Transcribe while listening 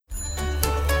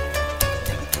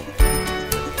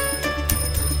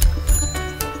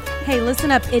Hey,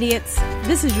 listen up, idiots.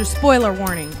 This is your spoiler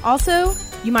warning. Also,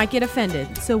 you might get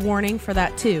offended, so warning for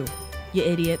that too, you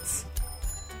idiots.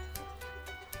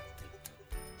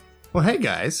 Well, hey,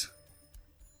 guys.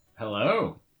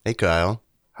 Hello. Hey, Kyle.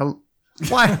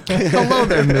 Why? Hello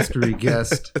there, mystery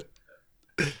guest.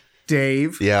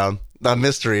 Dave. Yeah, a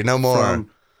mystery, no more.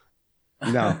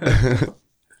 No.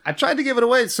 I tried to give it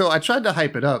away, so I tried to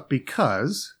hype it up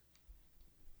because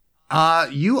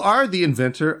you are the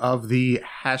inventor of the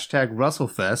hashtag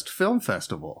RussellFest Film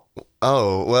Festival.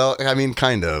 Oh, well, I mean,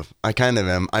 kind of. I kind of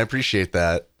am. I appreciate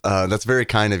that. That's very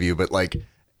kind of you, but like,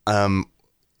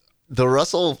 the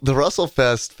Russell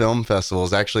Fest Film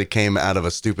Festivals actually came out of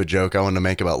a stupid joke I wanted to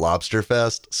make about Lobster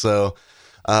Fest. So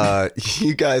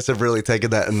you guys have really taken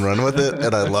that and run with it,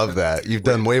 and I love that. You've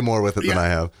done way more with it than I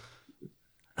have.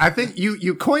 I think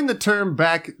you coined the term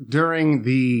back during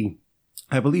the,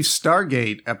 I believe,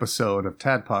 Stargate episode of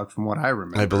Tadpog, from what I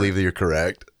remember. I believe that you're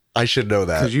correct. I should know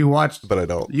that. Because you watched, but I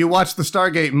don't. You watched the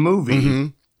Stargate movie. Mm-hmm.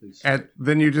 And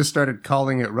then you just started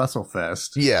calling it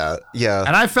RussellFest. Yeah.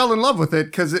 And I fell in love with it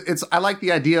because I like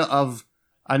the idea of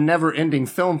a never-ending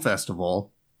film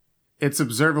festival. It's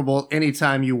observable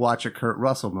anytime you watch a Kurt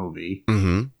Russell movie.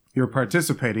 Mm-hmm. You're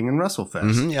participating in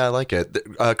RussellFest. Mm-hmm. Yeah, I like it.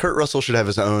 Kurt Russell should have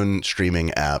his own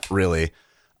streaming app, really.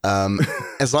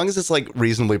 As long as it's like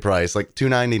reasonably priced, like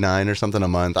 $2.99 or something a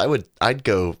month, I'd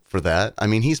go for that. I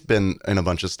mean, he's been in a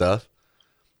bunch of stuff.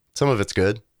 Some of it's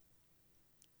good.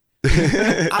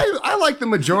 I like the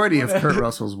majority of Kurt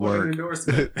Russell's work.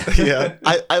 Yeah,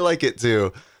 I like it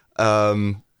too.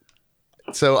 So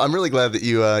I'm really glad that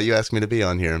you asked me to be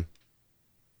on here.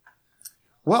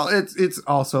 Well, it's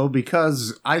also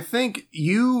because I think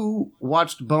you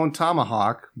watched Bone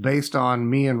Tomahawk based on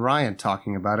me and Ryan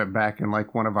talking about it back in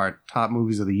like one of our top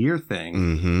movies of the year thing.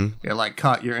 Mm-hmm. It like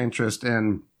caught your interest,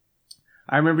 and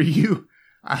I remember you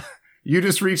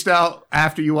just reached out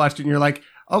after you watched it, and you're like,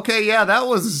 okay, yeah, that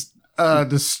was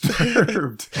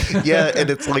Disturbed. Yeah, and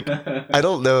it's like, I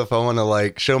don't know if I want to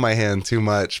like show my hand too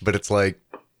much, but it's like,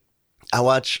 I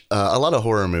watch a lot of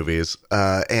horror movies,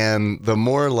 and the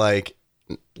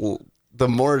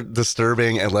more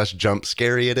disturbing and less jump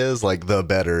scary it is, like the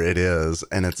better it is.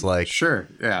 And it's like, sure,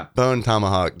 yeah. Bone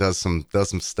Tomahawk does some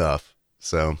stuff.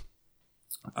 So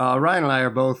Ryan and I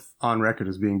are both on record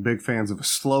as being big fans of a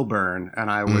slow burn, and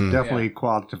I would definitely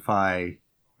qualify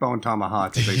Bone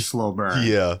Tomahawk is a slow burn.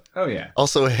 Yeah. Oh, yeah.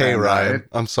 Also, hey, And, Ryan,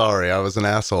 I'm sorry. I was an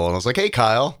asshole. And I was like, hey,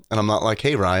 Kyle. And I'm not like,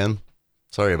 hey, Ryan.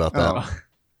 Sorry about that. Oh.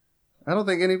 I don't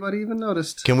think anybody even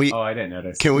noticed. Can we? Oh, I didn't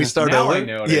notice. Can we start now over? I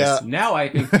noticed. Yeah. Now I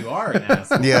think you are an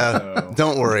asshole. Yeah. So.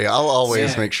 Don't worry. I'll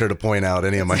always Yeah. make sure to point out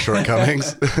any of my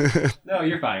shortcomings. No,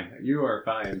 you're fine. You are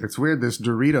fine. It's weird. This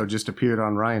Dorito just appeared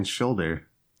on Ryan's shoulder.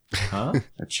 Huh?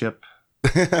 A chip.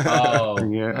 Oh.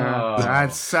 Yeah. Oh.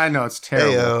 I know it's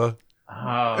terrible. Heyo.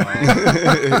 Oh.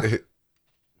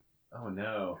 Oh,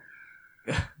 no.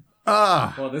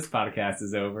 Ah. Well, this podcast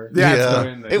is over. Yeah, Yeah.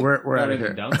 Throw in the- We're throw out it of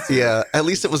in the here. dumpster. Yeah. At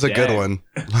least it was a good Dead. one.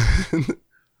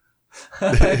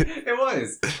 It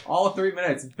was. All 3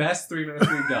 minutes. Best 3 minutes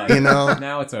we've done. You know,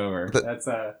 Now it's over.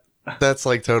 that's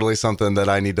like totally something that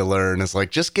I need to learn. Is like,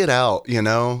 just get out,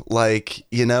 like,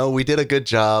 we did a good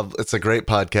job. It's a great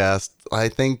podcast.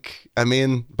 I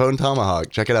mean, Bone Tomahawk,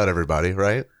 check it out, everybody.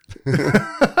 Right.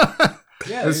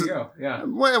 Yeah, there you go. Yeah.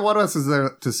 Well, what else is there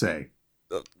to say?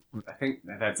 I think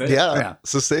that's it. Yeah.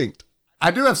 Succinct. I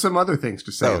do have some other things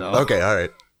to say, though. Okay. All right.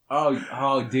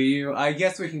 Oh, do you? I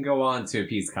guess we can go on to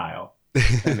appease Kyle.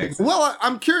 That makes sense. Well,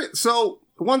 I'm curious. So,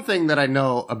 one thing that I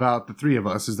know about the three of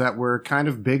us is that we're kind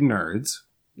of big nerds.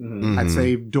 Mhm. I'd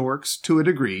say dorks to a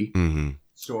degree. Mm-hmm.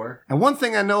 Sure. And one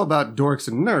thing I know about dorks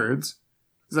and nerds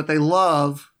is that they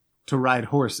love to ride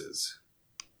horses.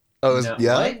 Oh, No,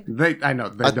 yeah. what? I know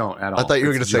they don't at all. I thought you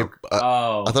were going It's to a say. joke.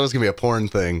 Oh. I thought it was going to be a porn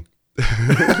thing.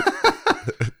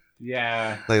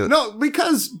 Yeah. Like, No,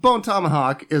 because Bone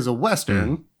Tomahawk is a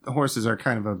western. The horses are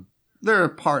they're a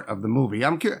part of the movie.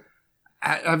 I'm curious.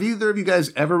 Have either of you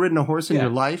guys ever ridden a horse in Yeah.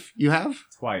 your life? You have?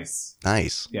 Twice.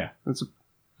 nice. Yeah. That's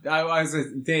I was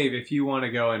with Dave. If you want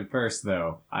to go in first,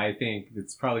 though, I think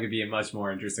it's probably gonna be a much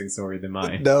more interesting story than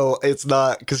mine. No, it's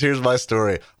not. Because here's my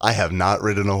story. I have not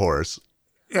ridden a horse.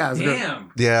 yeah. It's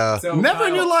Damn. Yeah. So Never in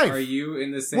Kyle, your life. Are you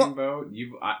in the same Well, boat?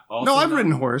 You've also no, I've not-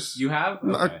 ridden horse. You have?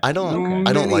 No, Okay. I don't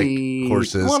Many- like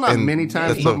horses. Well, not and many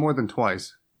times, that's but a- more than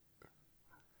twice.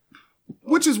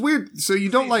 Which is weird. So you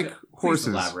don't like Please horses.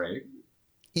 elaborate.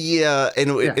 Yeah, and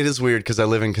Yeah. it is weird because I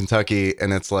live in Kentucky,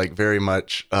 and it's like very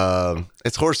much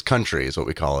it's horse country is what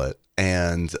we call it,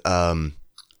 and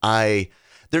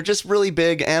they're just really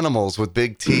big animals with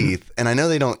big teeth, and I know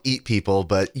they don't eat people,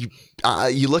 but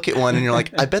you look at one and you're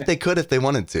like, I bet they could if they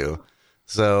wanted to.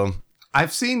 So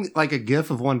I've seen like a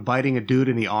gif of one biting a dude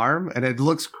in the arm, and it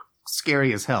looks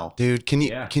scary as hell. dude, can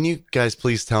you guys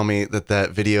please tell me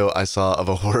that video I saw of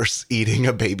a horse eating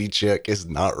a baby chick is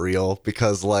not real?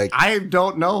 Because like I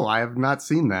don't know. I have not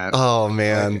seen that. oh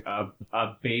man. Like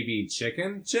a baby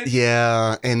chicken chick?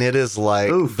 Yeah, and it is like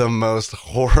Oof. the most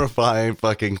horrifying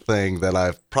fucking thing that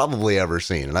I've probably ever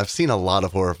seen. And I've seen a lot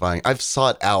of I've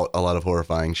sought out a lot of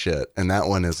horrifying shit. And that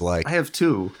one is like, I have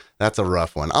 2. that's a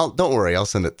rough one. Don't worry, I'll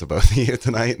send it to both of you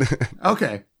tonight.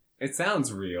 Okay. It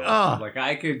sounds real. Ah. Like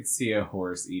I could see a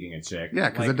horse eating a chick. Yeah,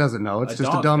 because Like, it doesn't know. It's a just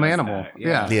a dog dumb does animal. that,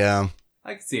 yeah. Yeah,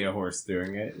 I could see a horse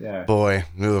doing it. Yeah. boy.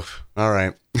 Oof. All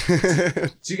right.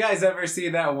 Did you guys ever see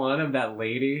that one of that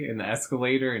lady in the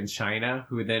escalator in China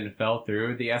who then fell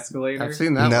through the escalator? I've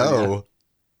seen that one. No.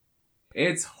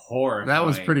 It's horrifying. That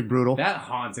was pretty brutal. That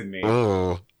haunted me.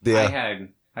 Oh, yeah.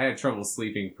 I had trouble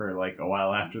sleeping for like a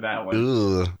while after that one.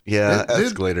 Ooh. Yeah, Dude.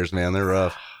 escalators, man, they're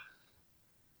rough.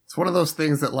 It's one of those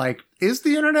things that, like, is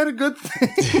the internet a good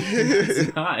thing?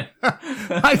 It's not.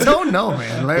 I don't know,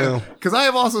 man. Because I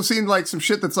have also seen, like, some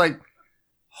shit that's like,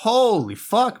 holy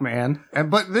fuck, man.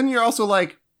 But then you're also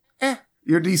like,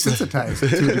 you're desensitized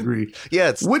to a degree. Yeah,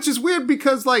 it's Which is weird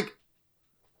because, like,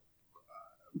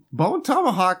 Bone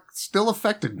Tomahawk still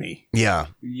affected me. yeah.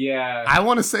 Yeah. I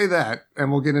want to say that,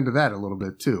 and we'll get into that a little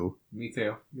bit, too. Me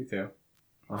too.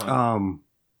 Uh-huh.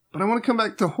 But I want to come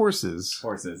back to horses.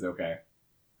 Horses, okay.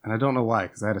 And I don't know why,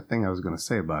 because I had a thing I was going to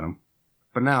say about them.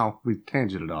 But now we've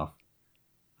tangented off.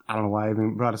 I don't know why I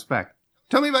even brought us back.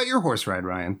 Tell me about your horse ride,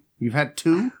 Ryan. You've had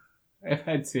 2? I've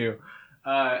had 2.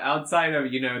 Outside of,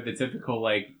 the typical,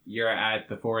 like, you're at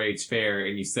the 4-H fair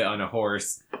and you sit on a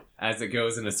horse as it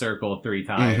goes in a circle 3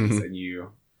 times and you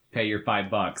pay your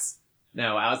 $5.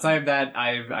 Now, outside of that,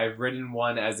 I've ridden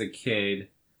one as a kid.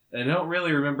 And I don't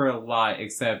really remember a lot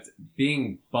except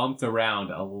being bumped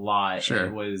around a lot. Sure.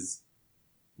 It was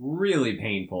really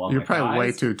painful. On You're my probably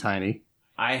way thighs. too tiny.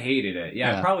 I hated it.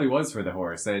 Yeah, Yeah. it probably was for the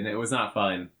horse, and it was not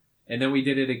fun. And then we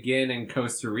did it again in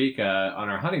Costa Rica on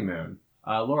our honeymoon,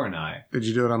 Laura and I. Did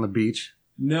you do it on the beach?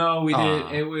 No, we Aw.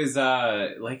 did. It was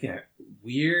like a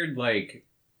weird, like,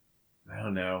 I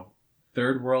don't know,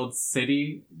 third world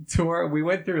city tour. We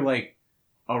went through like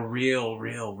a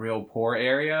real poor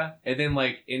area, and then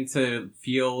like into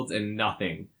fields and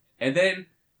nothing, and then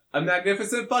a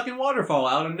magnificent fucking waterfall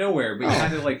out of nowhere. But you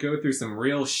had to like go through some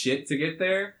real shit to get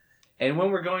there. And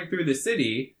when we're going through the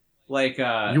city, like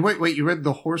You wait, you read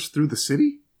the horse through the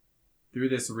city? through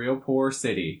this real poor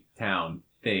city town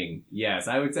thing, yes,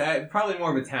 I would say probably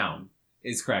more of a town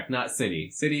is correct, not city.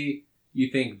 City, you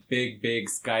think big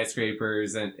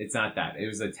skyscrapers, and it's not that. It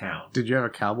was a town. Did you have a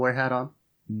cowboy hat on?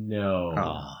 No,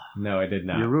 Oh. no, I did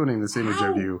not. You're ruining this image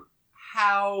How? of you.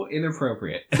 How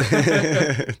inappropriate.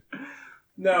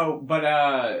 No,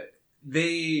 but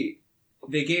they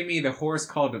gave me the horse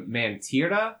called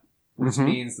Mentira, which Mhm.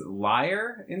 means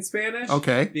liar in Spanish.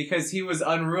 Okay. Because he was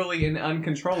unruly and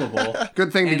uncontrollable.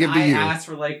 Good thing to And give to I you. asked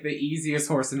for like the easiest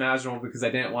horse imaginable because I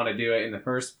didn't want to do it in the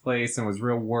first place and was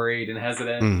real worried and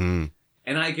hesitant. hmm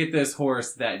And I get this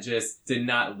horse that just did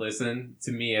not listen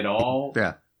to me at all.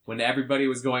 Yeah. When everybody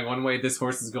was going one way, this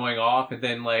horse is going off, and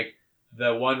then like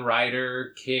the one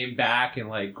rider came back and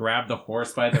like grabbed the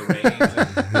horse by the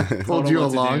reins and Pulled told you him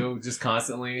what along. to do just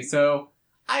constantly. So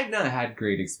I've not had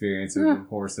great experiences with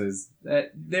horses.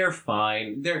 They're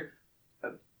fine. They're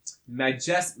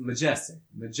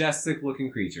majestic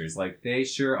looking creatures. Like they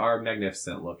sure are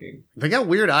magnificent looking. They got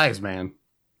weird eyes, man.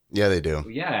 Yeah, they do.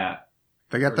 Yeah,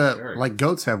 They got For the sure. like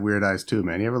goats have weird eyes too,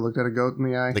 man. You ever looked at a goat in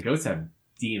the eye? the goats have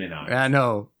demon eyes. Yeah, I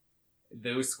know.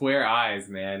 Those square eyes,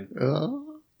 man.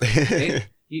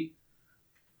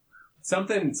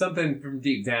 Something from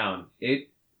deep down.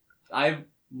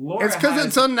 Laura It's 'cause has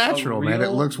it's unnatural, a man. It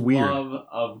real looks weird. Love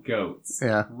of goats.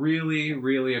 Yeah.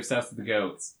 Really obsessed with the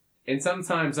goats. And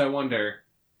sometimes I wonder.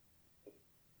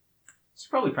 She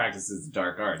probably practices the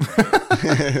dark arts,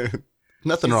 right?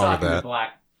 Nothing She's wrong with talking to that.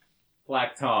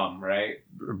 Black Tom, right?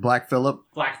 Black Phillip.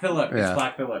 Black Phillip. Yeah. It's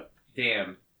Black Phillip.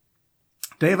 Damn.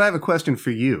 Dave, I have a question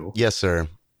for you. Yes, sir.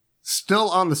 Still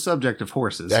on the subject of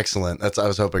horses. Excellent. I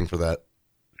was hoping for that.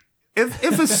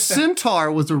 If a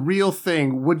centaur was a real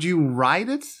thing, would you ride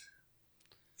it?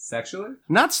 Sexually?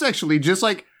 Not sexually, just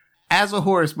like as a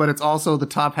horse, but it's also the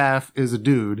top half is a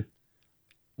dude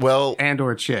Well, and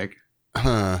or a chick.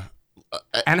 huh.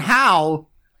 And how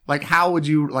would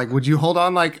you hold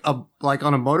on like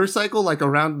on a motorcycle, like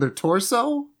around their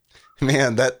torso?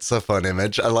 Man, that's a fun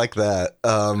image. I like that.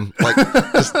 Like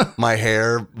just my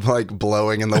hair like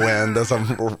blowing in the wind as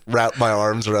I'm wrap my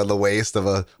arms around the waist of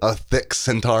a thick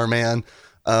centaur man.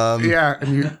 Yeah,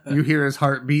 and you hear his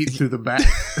heartbeat through the back.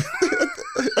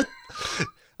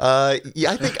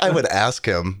 Yeah, I think I would ask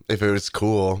him if it was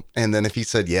cool, and then if he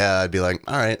said yeah, I'd be like,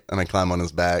 all right, and I climb on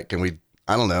his back, and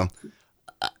I don't know,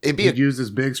 it'd be He'd use his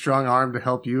big, strong arm to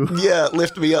help you. yeah,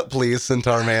 lift me up, please,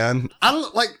 Centaur Man. I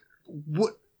don't like.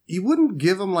 What you wouldn't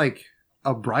give him like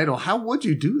a bridle? How would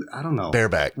you do? I don't know.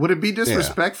 Bareback. Would it be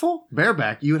disrespectful?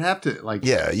 Bareback. You would have to like.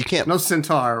 Yeah, you can't. No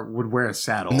centaur would wear a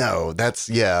saddle. No, that's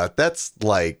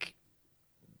like.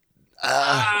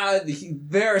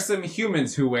 There are some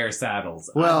humans who wear saddles.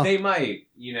 Well- they might,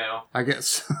 you know. I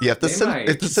guess Yeah, if the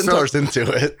centaur's into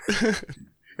it,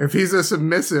 if he's a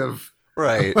submissive,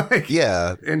 right? like,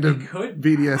 Yeah, into It could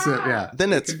BDSM, yeah.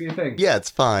 then It it's could be a thing. yeah,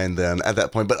 it's fine then at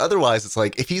that point. But otherwise, it's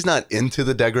like if he's not into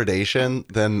the degradation,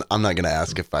 then I'm not gonna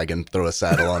ask if I can throw a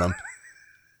saddle on him.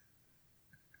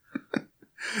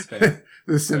 It's fair.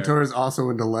 The centaur is also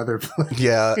into leather play.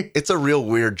 Yeah, it's a real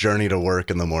weird journey to work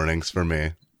in the mornings for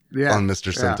me Yeah, on Mr.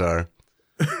 yeah. Centaur.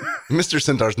 Mr.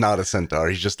 Centaur's not a centaur.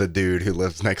 He's just a dude who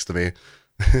lives next to me.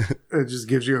 It just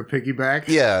gives you a piggyback.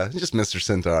 Yeah, just Mr.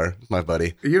 Centaur, my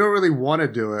buddy. You don't really want to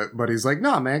do it, but he's like,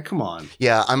 "Nah, man, come on."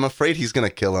 Yeah, I'm afraid he's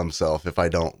gonna kill himself if I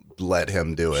don't let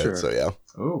him do it. Sure. So yeah,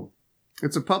 Oh.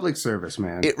 It's a public service,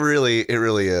 man. it really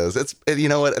is. You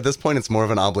know what? At this point, it's more of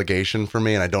an obligation for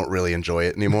me, and I don't really enjoy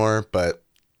it anymore. But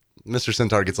Mr.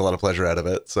 Centaur gets a lot of pleasure out of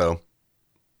it, so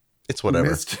it's whatever.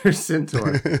 Mr.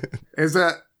 Centaur is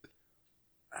that.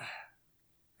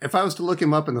 If I was to look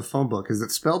him up in the phone book, is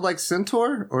it spelled like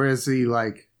centaur, or is he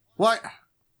like what?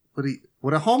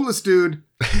 Would a homeless dude?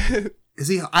 Is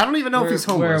he? I don't even know if he's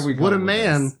Where are homeless. we Would a going with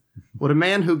man? this? Would a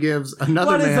man who gives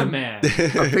another What is a man man? a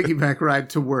piggyback ride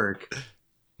to work?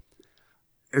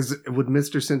 Would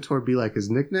Mr. Centaur be like his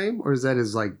nickname, or is that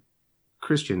his like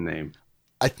Christian name?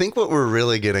 I think what we're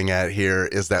really getting at here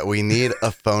is that we need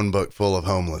a phone book full of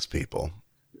homeless people.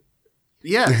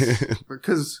 Yes,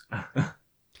 because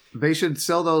they should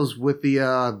sell those with the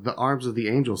Arms of the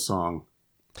Angel song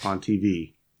on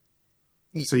TV,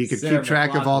 so you could Sarah keep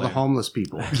track of all the McLachlan. homeless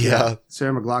people. Yeah.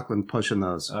 Sarah McLachlan pushing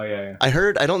those. Oh yeah. I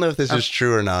don't know if this is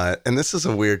true or not, and this is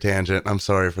a weird tangent. I'm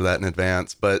sorry for that in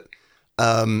advance, but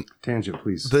Tangent,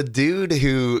 please. the dude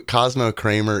who Cosmo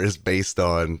Kramer is based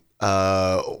on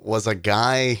was a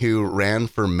guy who ran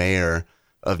for mayor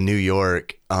of New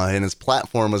York, and his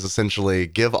platform was essentially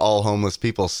give all homeless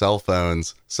people cell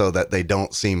phones so that they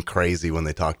don't seem crazy when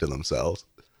they talk to themselves.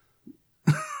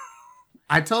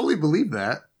 I totally believe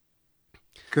that,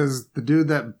 because the dude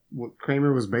that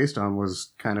Kramer was based on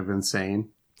was kind of insane,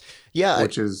 Yeah,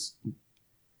 which is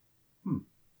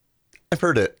I've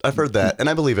heard it. I've heard that, and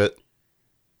I believe it.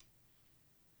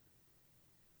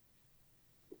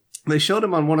 they showed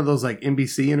him on one of those like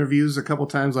NBC interviews a couple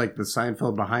times, like the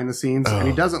Seinfeld behind the scenes, and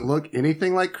he Oh. doesn't look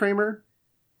anything like Kramer.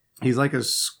 He's like a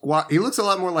squat. He looks a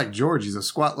lot more like George. He's a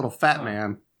squat little fat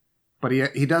man, but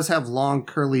he does have long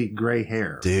curly gray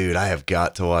hair. Dude, I have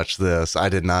got to watch this. I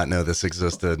did not know this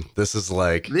existed. This is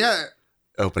like Yeah,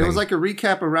 opening. it was like a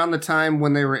recap around the time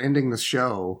when they were ending the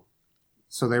show,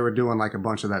 so they were doing like a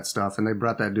bunch of that stuff, and they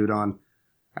brought that dude on.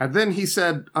 And then he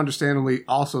said, understandably,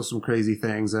 also some crazy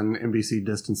things, and NBC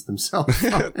distanced themselves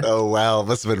from it. Oh wow,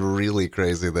 must have been really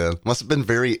crazy then. Must have been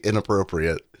very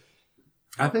inappropriate.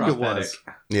 I think it was.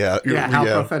 Yeah, Yeah, how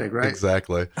prophetic, right?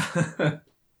 Exactly.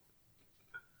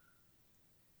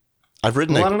 I've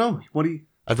ridden Well, I a, don't know. What do you...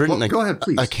 I've ridden Well, go ahead,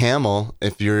 please. a camel.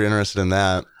 If you're interested in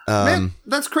that, Man,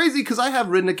 that's crazy, because I have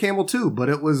ridden a camel too, but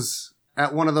it was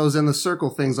at one of those in the circle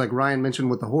things like Ryan mentioned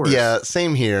with the horse. yeah,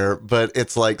 same here. But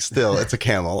it's like still, it's a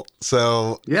camel.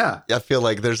 So Yeah. I feel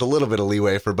like there's a little bit of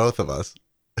leeway for both of us.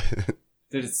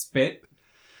 Did it spit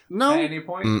No, at any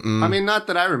point? Mm-mm. I mean, not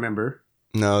that I remember.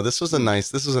 No, this was a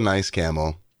nice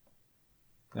camel.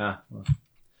 Ah, well,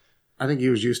 I think he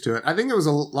was used to it. I think it was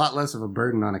a lot less of a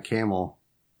burden on a camel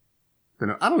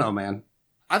than I don't know, man.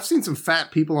 I've seen some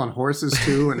fat people on horses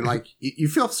too, and like you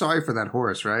feel sorry for that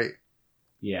horse, right?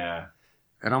 yeah.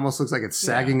 It almost looks like it's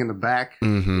sagging in the back.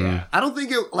 Mm-hmm. Yeah. I don't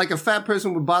think it like a fat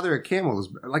person would bother a camel.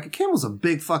 Like a camel's a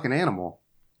big fucking animal.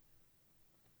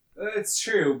 It's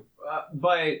true,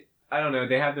 but I don't know.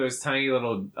 They have those tiny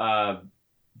little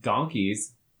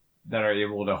donkeys that are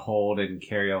able to hold and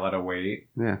carry a lot of weight,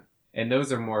 Yeah. and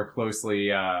those are more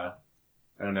closely, I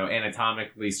don't know,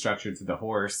 anatomically structured to the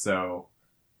horse. So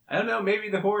I don't know. Maybe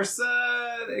the horse,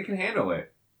 it can handle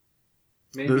it.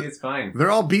 Maybe it's fine.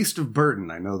 They're all beast of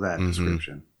burden. I know that Mhm.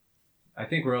 description. I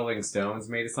think Rolling Stones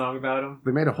made a song about him.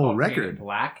 They made a whole called Painted record.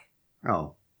 Black.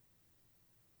 Oh.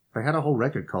 They had a whole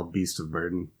record called Beast of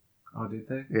Burden. Oh, did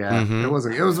they? Yeah. Mhm. It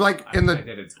wasn't. It was like in I the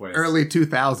did a twist. early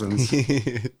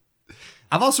 2000s.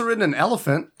 I've also ridden an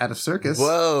elephant at a circus.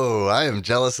 Whoa, I am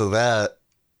jealous of that.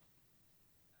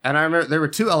 And I remember there were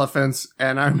two elephants,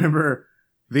 and I remember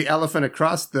the elephant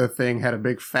across the thing had a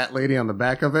big fat lady on the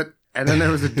back of it, and then there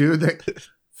was a dude that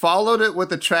followed it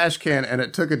with a trash can, and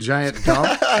it took a giant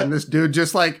dump, and this dude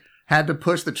just like had to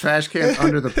push the trash can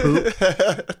under the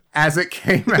poop as it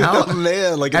came out. Oh,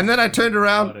 man, like And then I turned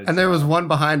around, What a and there was job. one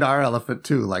behind our elephant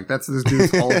too. Like that's this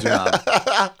dude's whole job.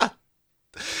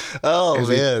 oh Is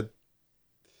he- man.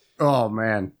 Oh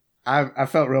man, I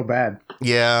felt real bad.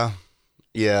 Yeah.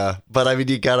 Yeah. But I mean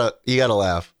you gotta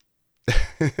laugh.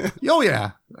 Oh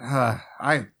yeah,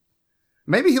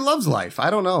 maybe he loves life. I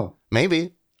don't know.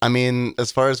 Maybe. I mean,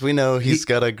 as far as we know, he's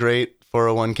got a great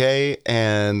 401k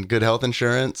and good health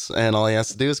insurance, and all he has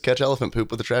to do is catch elephant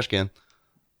poop with a trash can.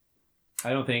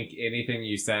 I don't think anything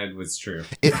you said was true.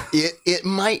 It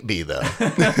might be though.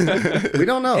 We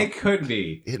don't know. It could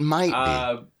be. It might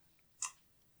be.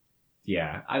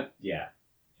 Yeah.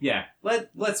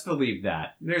 Let's believe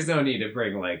that. There's no need to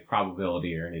bring like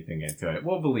probability or anything into it.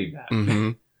 We'll believe that.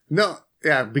 Mhm. No,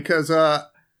 yeah, because I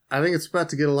think it's about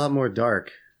to get a lot more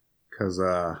dark. Because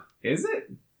Is it?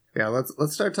 yeah, let's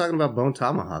start talking about Bone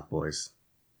Tomahawk, boys.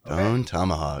 Bone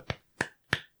Tomahawk.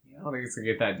 I don't think it's gonna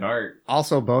get that dark.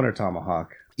 Also, Boner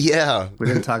Tomahawk. Yeah. We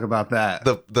didn't talk about that.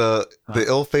 The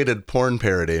ill-fated porn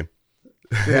parody.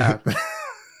 Yeah,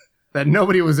 that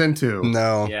nobody was into.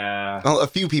 No. Yeah. Well, a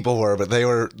few people were, but they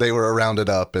were rounded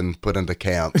up and put into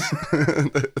camps.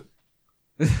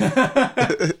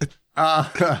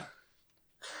 Uh,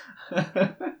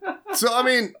 so I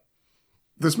mean,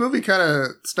 this movie kind of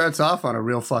starts off on a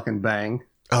real fucking bang.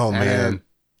 Oh man.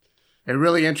 It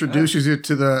really introduces you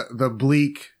to the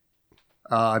bleak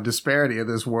disparity of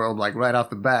this world, like right off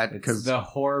the bat. It's Because the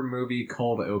horror movie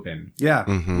cold open. yeah,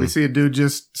 Mhm. we see a dude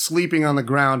just sleeping on the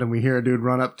ground, and we hear a dude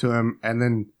run up to him, and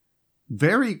then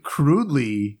very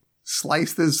crudely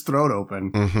slice his throat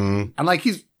open, Mhm. and like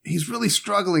he's really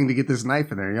struggling to get this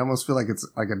knife in there. You almost feel like it's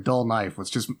like a dull knife. It's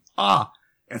just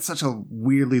it's such a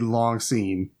weirdly long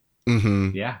scene.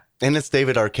 Mhm. Yeah. And it's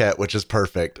David Arquette, which is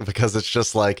perfect because it's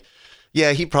just like,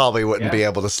 yeah, he probably wouldn't Yeah. be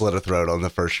able to slit a throat on the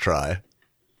first try.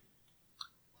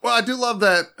 Well, I do love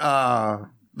that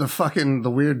the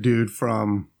weird dude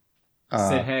from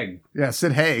Sid Haig. yeah,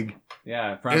 Sid Haig,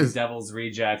 Yeah, from is- Devil's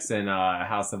Rejects and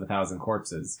House of a Thousand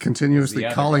Corpses. continuously The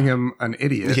other calling guy. him an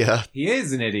idiot. Yeah. He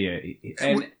is an idiot.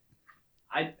 And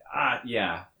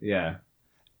yeah.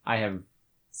 I have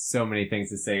so many things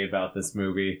to say about this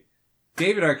movie.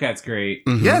 David Arquette's great.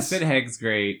 Mhm. Yes. Sid Haig's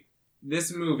great.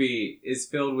 This movie is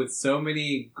filled with so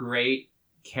many great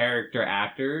character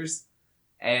actors.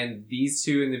 And these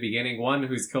two in the beginning, one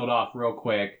who's killed off real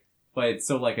quick, but it's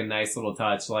still like a nice little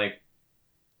touch. Like,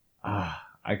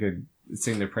 I could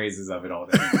sing the praises of it all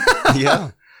day.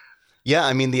 Yeah. Yeah,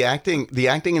 I mean the acting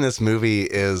in this movie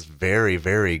is very,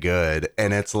 very good.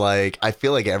 And it's like I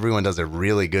feel like everyone does a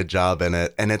really good job in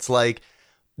it. And it's like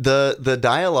the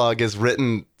dialogue is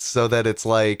written so that it's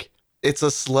like it's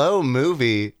a slow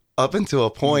movie up until a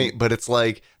point, but it's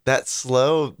like that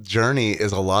slow journey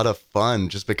is a lot of fun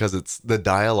just because the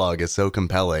dialogue is so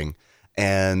compelling.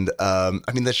 And I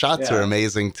mean the shots are Yeah.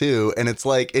 amazing too. And it's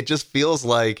like it just feels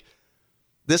like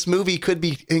this movie could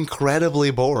be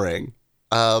incredibly boring.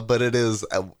 But it is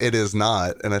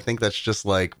not. And I think that's just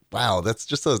like, wow, that's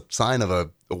just a sign of a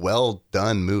well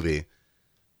done movie.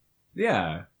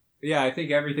 Yeah. Yeah, I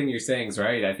think everything you're saying is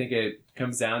right. I think it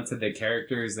comes down to the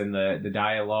characters and the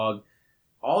dialogue.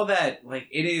 All that, like,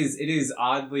 it is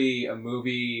oddly a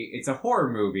movie. It's a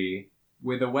horror movie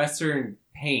with a Western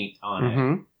paint on it.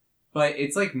 Mhm. But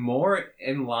it's, like, more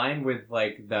in line with,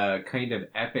 like, the kind of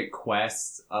epic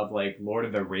quests of, like, Lord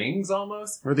of the Rings,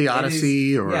 almost. Or the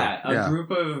Odyssey, or A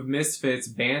group of misfits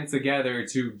band together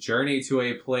to journey to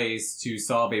a place to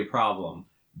solve a problem.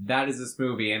 That is this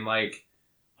movie, and like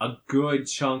a good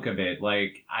chunk of it,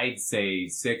 like I'd say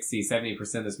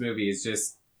 60-70% of this movie is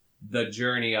just the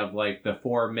journey of like the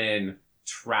four men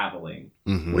traveling.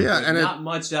 Mhm. Well, yeah, With and not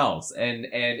much else, and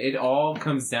it all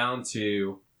comes down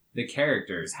to the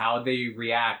characters, how they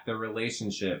react, the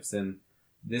relationships, and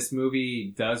this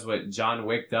movie does what John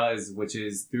Wick does, which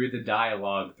is through the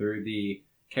dialogue, through the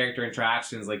character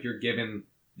interactions, like you're given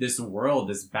this world,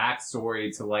 this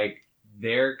backstory to like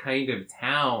their kind of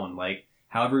town, like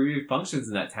how everybody functions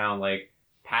in that town, like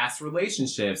past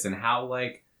relationships and how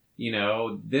like, you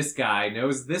know, this guy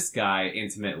knows this guy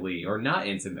intimately or not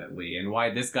intimately, and why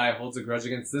this guy holds a grudge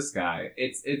against this guy.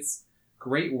 It's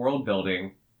great world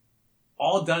building,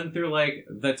 all done through like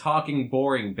the talking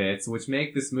boring bits, which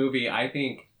make this movie, I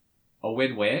think, a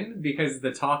win-win, because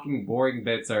the talking boring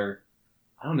bits are,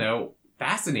 I don't know,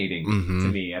 fascinating Mhm. to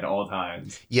me at all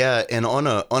times. Yeah, and on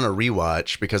a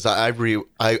rewatch, because I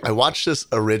watched this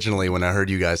originally when I heard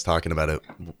you guys talking about it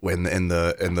in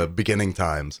the beginning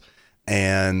times,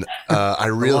 and I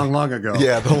really long ago.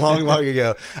 Yeah, the long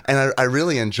ago, and I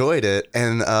really enjoyed it,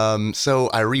 and so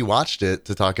I rewatched it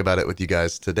to talk about it with you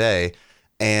guys today.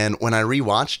 And when I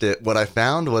rewatched it, what I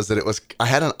found was that I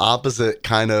had an opposite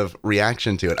kind of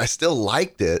reaction to it. I still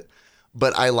liked it,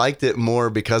 but I liked it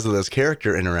more because of those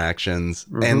character interactions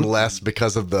and less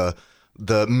because of the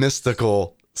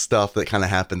mystical stuff that kind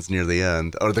of happens near the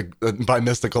end. Or by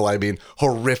mystical, I mean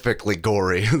horrifically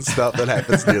gory stuff that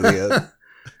happens near the end.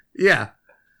 Yeah.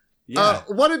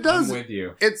 What it does, I'm with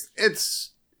you.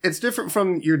 It's different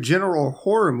from your general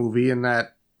horror movie in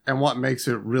that, and what makes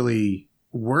it really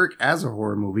work as a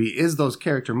horror movie is those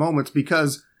character moments,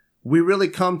 because we really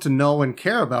come to know and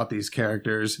care about these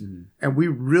characters, and we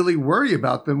really worry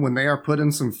about them when they are put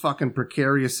in some fucking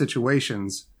precarious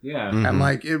situations. Yeah. And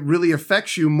like, it really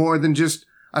affects you more than just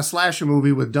a slasher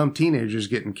movie with dumb teenagers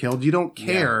getting killed. You don't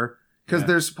care because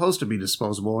they're supposed to be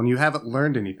disposable, and you haven't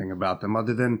learned anything about them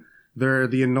other than they're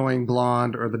the annoying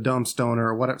blonde or the dumb stoner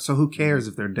or whatever. So who cares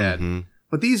if they're dead?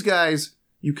 But these guys,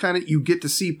 you get to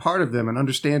see part of them and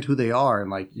understand who they are, and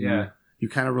like you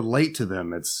kind of relate to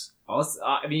them.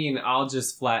 I mean, I'll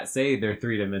just flat say they're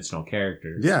three-dimensional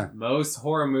characters. Yeah. Most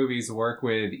horror movies work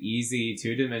with easy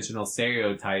two-dimensional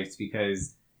stereotypes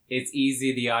because it's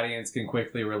easy, the audience can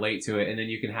quickly relate to it, and then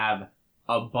you can have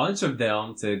a bunch of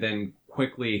them to then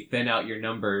quickly thin out your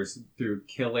numbers through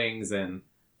killings and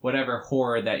whatever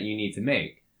horror that you need to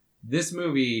make. This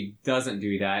movie doesn't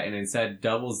do that, and instead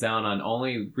doubles down on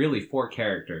only really 4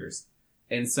 characters.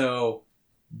 And so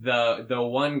the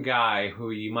one guy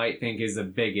who you might think is a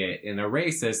bigot and a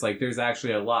racist, like, there's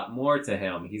actually a lot more to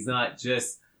him. He's not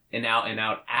just an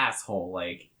out-and-out asshole.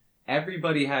 Like,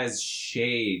 everybody has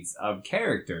shades of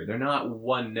character. They're not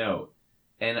one note.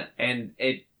 And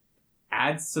it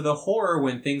adds to the horror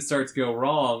when things start to go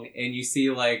wrong and you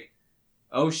see, like,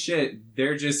 oh shit,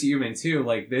 they're just human too.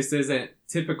 Like, this isn't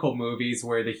typical movies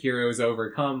where the heroes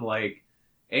overcome, like,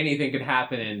 anything could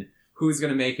happen and who's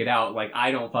gonna make it out? Like,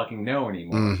 I don't fucking know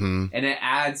anymore. And it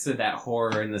adds to that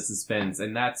horror and the suspense,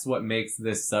 and that's what makes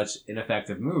this such an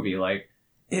effective movie. Like,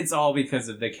 it's all because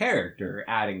of the character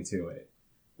adding to it,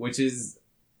 which is,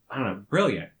 I don't know,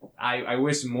 brilliant. I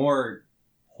wish more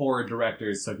horror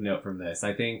directors took note from this.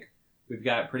 I think we've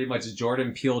got pretty much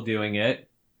Jordan Peele doing it,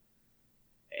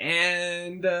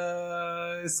 and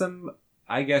some,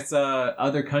 I guess,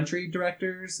 other country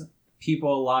directors.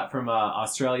 People a lot from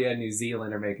Australia and New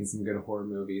Zealand are making some good horror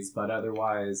movies, but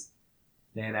otherwise,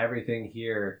 man, everything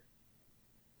here,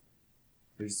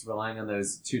 they're just relying on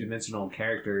those two-dimensional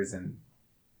characters and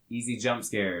easy jump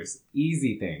scares,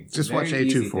 easy things. Just watch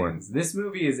A24. This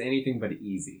movie is anything but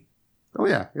easy. Oh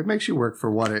yeah, it makes you work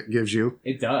for what it gives you.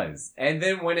 It does. And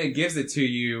then when it gives it to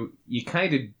you, you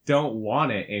kind of don't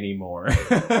want it anymore.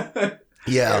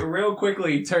 Yeah. It real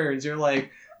quickly turns. You're like,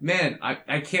 man,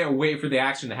 I can't wait for the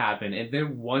action to happen. And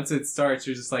then once it starts,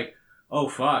 you're just like, oh,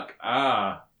 fuck.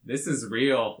 This is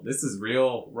real. This is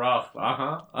real rough.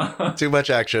 Too much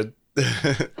action.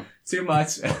 Too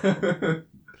much.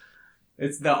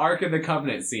 It's the Ark of the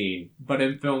Covenant scene, but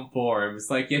in film form.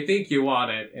 It's like, you think you want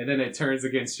it, and then it turns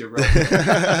against you.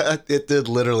 It did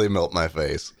literally melt my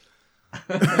face.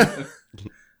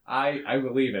 I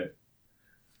believe it.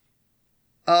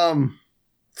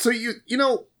 So you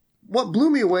know, what blew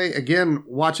me away again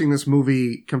watching this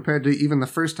movie compared to even the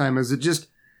first time is it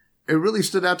really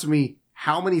stood out to me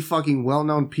how many fucking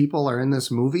well-known people are in this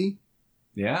movie.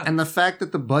 Yeah. And the fact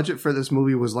that the budget for this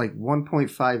movie was like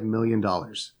 $1.5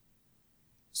 million.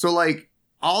 So like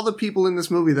all the people in this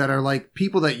movie that are like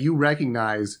people that you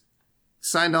recognize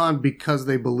signed on because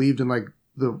they believed in like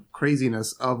the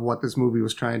craziness of what this movie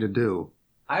was trying to do.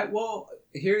 Well,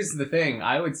 here's the thing.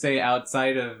 I would say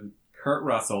outside of Kurt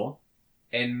Russell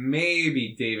and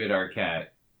maybe David Arquette,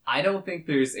 I don't think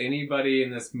there's anybody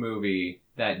in this movie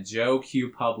that Joe Q.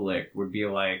 Public would be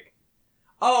like,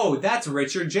 oh, that's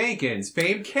Richard Jenkins,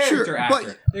 famed character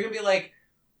actor. They're going to be like,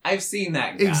 I've seen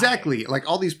that guy. Exactly. Like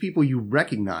all these people you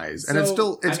recognize. And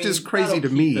it's just crazy to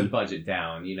me. The budget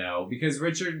down, you know, because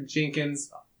Richard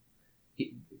Jenkins,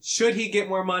 should he get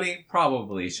more money?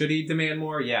 Probably. Should he demand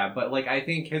more? Yeah. But like, I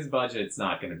think his budget's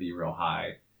not going to be real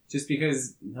high just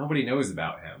because nobody knows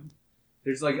about him.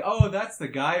 There's like, oh, that's the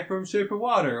guy from Shape of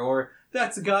Water, or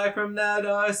that's the guy from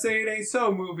that Say It Ain't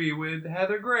So movie with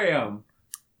Heather Graham.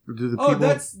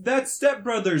 That's Step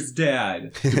Brothers'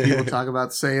 dad. Do people talk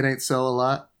about Say It Ain't So a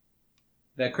lot?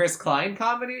 That Chris Klein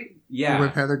comedy? Yeah.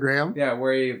 With Heather Graham? Yeah,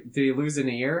 did he lose an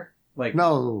ear? Like,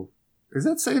 no. Is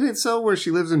that Say It Ain't So where she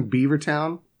lives in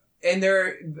Beavertown? And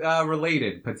they're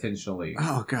related, potentially.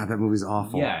 Oh, God, that movie's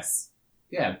awful. Yes.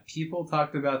 Yeah, people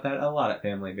talked about that a lot at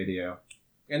Family Video.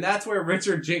 And that's where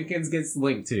Richard Jenkins gets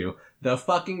linked to. The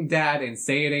fucking dad in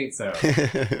Say It Ain't So.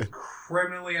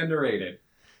 Criminally underrated.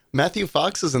 Matthew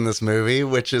Fox is in this movie,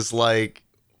 which is like,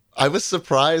 I was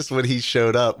surprised when he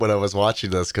showed up when I was watching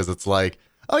this, because it's like,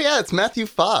 oh yeah, it's Matthew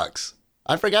Fox.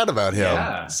 I forgot about him.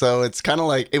 Yeah. So it's kind of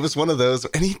like, it was one of those,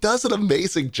 and he does an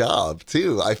amazing job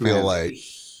too, I feel like.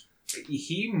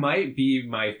 He might be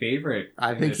my favorite.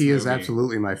 I in think this he is movie.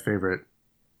 absolutely my favorite.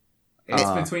 It's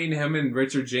between him and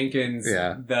Richard Jenkins,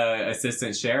 Yeah. the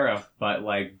assistant sheriff, but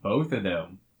like both of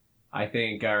them, I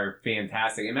think are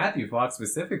fantastic. And Matthew Fox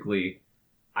specifically,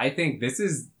 I think this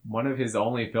is one of his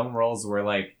only film roles where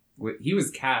like he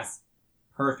was cast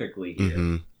perfectly here.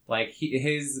 Mm-hmm. Like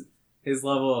his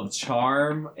level of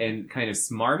charm and kind of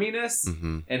smarminess,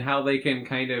 Mm-hmm. and how they can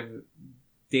kind of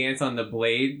dance on the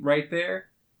blade right there.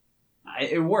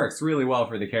 It works really well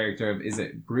for the character of, is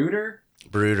it Brooder?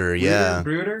 Brooder, yeah.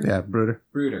 Brooder? Yeah, Bruder.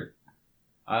 Brooder.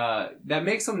 That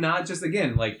makes him not just,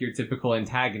 again, like your typical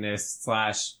antagonist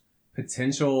 /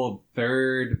 potential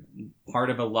third part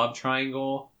of a love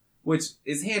triangle, which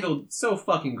is handled so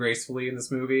fucking gracefully in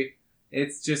this movie.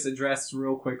 It's just addressed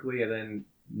real quickly and then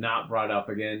not brought up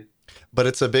again. But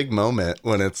it's a big moment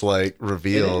when it's like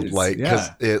revealed, It is, like, because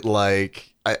yeah. it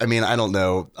like, I mean, I don't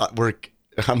know.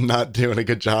 I'm not doing a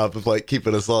good job of like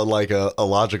keeping us on like a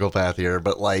logical path here,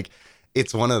 but like,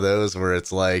 it's one of those where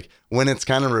it's like, when it's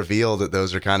kind of revealed that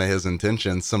those are kind of his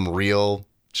intentions, some real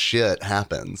shit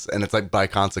happens. And it's like by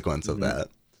consequence of that.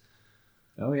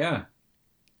 Oh, yeah.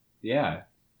 Yeah.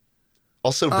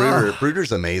 Also,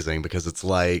 Brooder's amazing because it's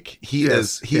like, he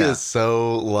Yes, is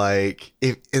so like,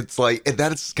 it's like,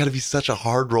 that's got to be such a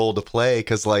hard role to play.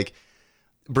 Cause like,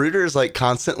 Brooder is like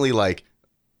constantly like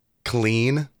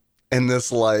clean and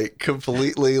this like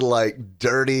completely like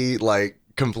dirty, like,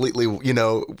 completely, you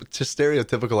know, just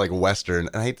stereotypical like Western.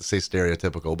 I hate to say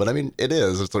stereotypical, but I mean it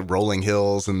is. It's like rolling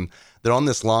hills and they're on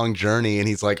this long journey and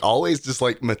he's like always just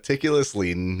like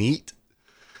meticulously neat.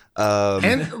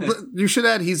 And you should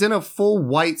add, he's in a full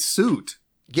white suit.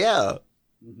 Yeah.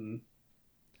 Mm-hmm.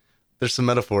 There's some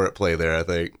metaphor at play there, I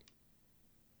think.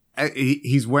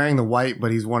 He's wearing the white,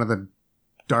 but he's one of the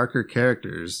darker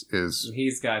characters.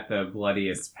 He's got the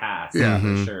bloodiest past, Yeah. for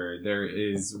Mhm. sure. There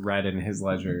is red in his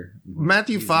ledger.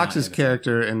 Matthew He's Fox's not innocent.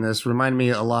 character in this reminded me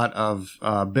a lot of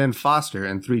Ben Foster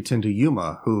in 3:10 to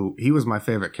Yuma, who he was my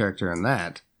favorite character in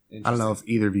that. I don't know if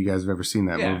either of you guys have ever seen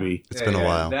that Yeah. movie. It's been a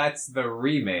while. That's the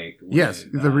remake. Yes,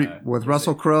 with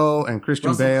Russell Crowe and Christian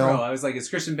Russell Bale. Crowe. I was like, it's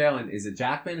Christian Bale and is it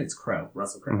Jackman? It's Crowe.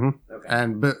 Russell Crowe. Mhm. Okay.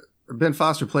 And Ben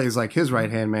Foster plays like his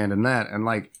right-hand man in that. And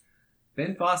like,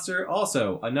 Ben Foster,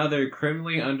 also another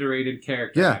criminally underrated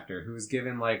character Yeah. actor who's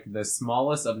given like the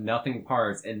smallest of nothing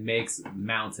parts and makes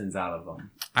mountains out of them.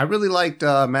 I really liked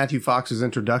Matthew Fox's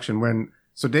introduction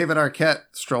so David Arquette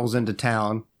strolls into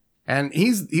town, and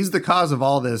he's the cause of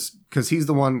all this because he's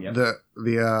the one, Yep.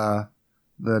 the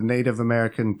Native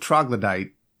American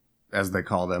troglodyte, as they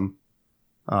call them,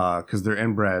 because they're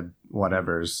inbred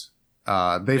whatevers.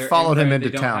 They They're followed him inbred, into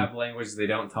they town. don't have language. They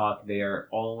don't talk. They are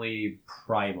only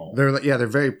primal. They're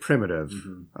very primitive,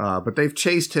 Mhm. but they've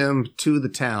chased him to the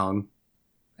town.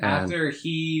 And After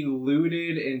he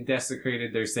looted and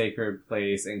desecrated their sacred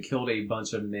place and killed a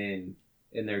bunch of men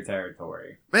in their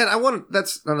territory. man,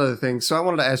 that's another thing. So I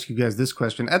wanted to ask you guys this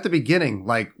question at the beginning,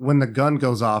 like when the gun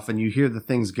goes off and you hear the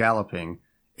things galloping.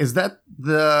 Is that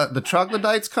the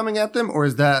troglodytes coming at them, or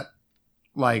is that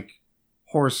like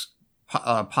horse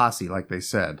posse, like they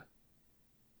said?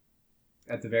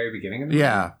 At the very beginning of the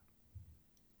Yeah.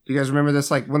 Do you guys remember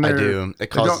this? Like when I they're do. It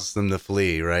causes them to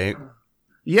flee, right?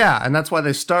 yeah, and that's why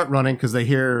they start running because they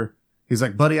hear. He's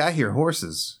like, "Buddy, I hear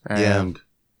horses." And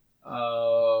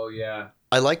Oh, yeah.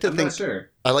 I like to I'm think not sure.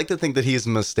 I like to think that he's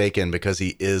mistaken because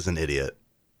he is an idiot.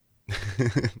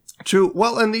 true.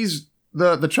 Well, and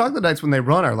the troglodytes when they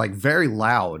run are like very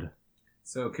loud.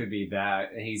 So it could be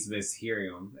that, and he's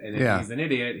mishearing them. And if Yeah. he's an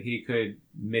idiot, he could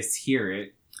mishear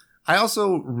it. I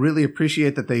also really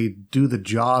appreciate that they do the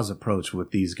Jaws approach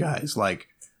with these guys. Like,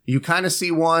 you kind of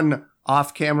see one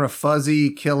off-camera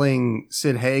Fuzzy killing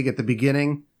Sid Haig at the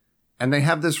beginning, and they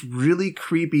have this really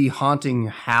creepy, haunting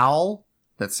howl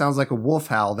that sounds like a wolf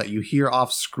howl that you hear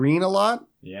off-screen a lot,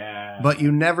 Yeah. but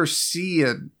you never see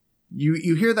it.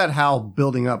 You hear that howl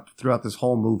building up throughout this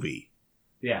whole movie,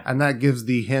 Yeah. and that gives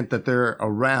the hint that they're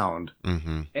around.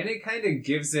 Mm-hmm. And it kind of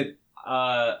gives it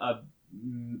I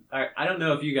don't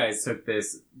know if you guys took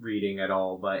this reading at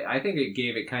all, but I think it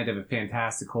gave it kind of a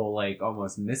fantastical, like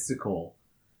almost mystical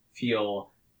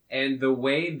feel. And the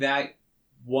way that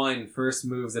one first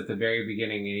moves at the very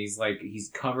beginning, and he's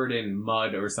covered in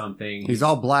mud or something. He's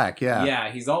all black, yeah. Yeah,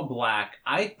 he's all black.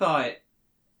 I thought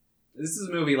this is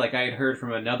a movie like I had heard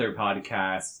from another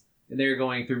podcast, and they were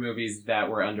going through movies that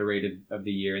were underrated of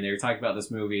the year, and they were talking about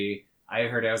this movie. I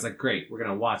heard it. I was like, great, we're going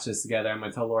to watch this together. I'm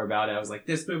going to tell Laura about it. I was like,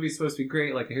 this movie's supposed to be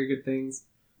great. Like, I hear good things.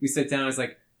 We sit down. I was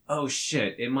like, oh,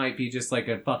 shit. It might be just like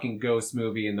a fucking ghost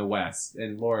movie in the West.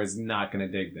 And Laura's not going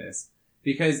to dig this.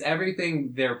 Because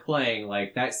everything they're playing,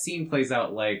 like, that scene plays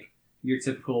out like your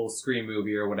typical Scream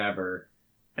movie or whatever.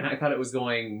 And I thought it was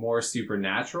going more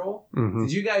supernatural. Mhm.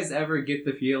 Did you guys ever get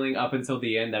the feeling up until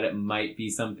the end that it might be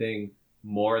something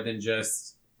more than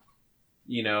just...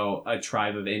 you know, a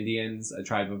tribe of Indians, a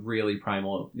tribe of really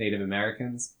primal Native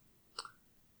Americans?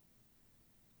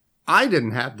 I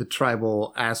didn't have the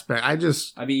tribal aspect. I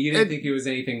mean, you didn't think it was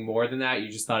anything more than that? You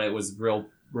just thought it was real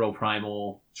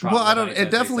primal. Well, I don't.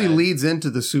 It definitely leads into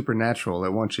the supernatural.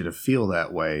 It wants you to feel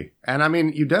that way, and I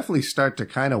mean, you definitely start to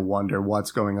kind of wonder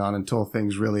what's going on until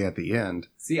things really at the end.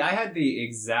 See, I had the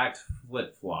exact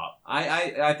flip flop.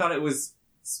 I thought it was.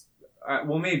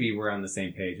 Well, maybe we're on the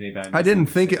same page. Maybe I didn't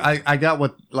think it. I got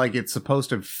what like it's supposed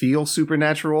to feel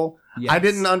supernatural. Yes. I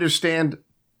didn't understand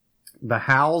the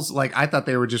howls. Like I thought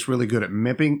they were just really good at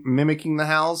mimicking the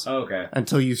howls. Okay.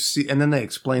 Until you see, and then they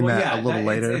explain that a little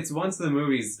later. It's once the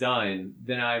movie's done,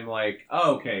 then I'm like,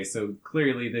 oh, okay, so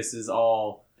clearly this is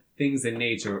all things in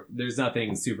nature. There's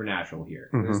nothing supernatural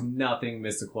here. Mhm. There's nothing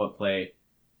mystical at play.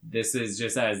 This is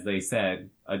just, as they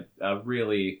said, a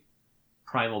really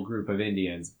primal group of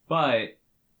Indians. But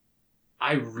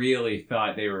I really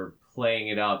thought they were playing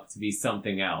it up to be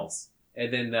something else.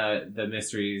 And then the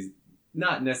mysteries,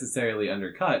 not necessarily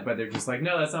undercut, but they're just like,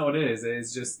 no, that's not what it is.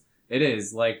 It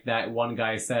is like that one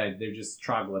guy said, they're just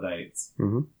troglodytes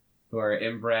Mhm. who are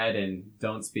inbred and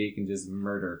don't speak and just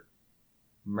murder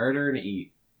and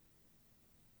eat.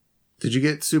 Did you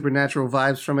get supernatural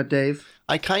vibes from it, Dave?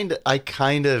 I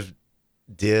kind of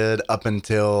did up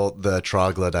until the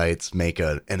troglodytes make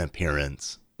an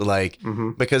appearance. Like,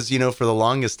 Mhm. because, you know, for the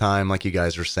longest time, like you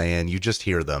guys were saying, you just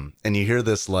hear them and you hear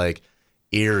this like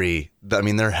eerie, I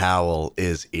mean, their howl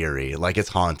is eerie, like it's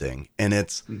haunting. And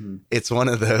it's one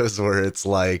of those where it's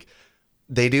like,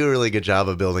 they do a really good job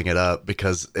of building it up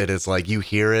because it is like, you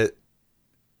hear it,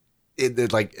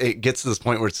 it gets to this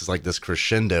point where it's just like this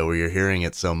crescendo where you're hearing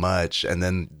it so much, and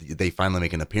then they finally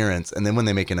make an appearance, and then when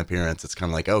they make an appearance, it's kind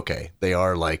of like, okay,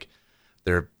 they're like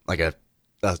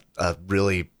a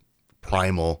really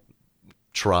primal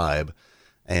tribe,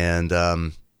 and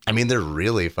I mean, they're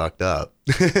really fucked up.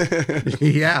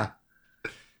 Yeah.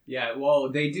 Yeah, well,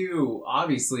 they do,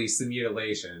 obviously, some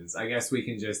mutilations. I guess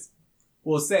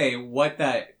we'll say what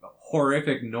that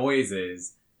horrific noise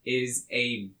is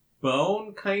a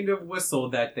bone kind of whistle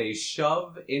that they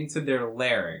shove into their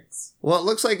larynx. Well, it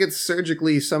looks like it's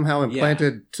surgically somehow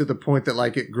implanted to the point that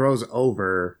like it grows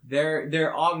over.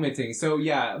 They're augmenting. So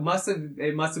yeah, it must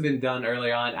have been done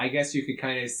early on. I guess you could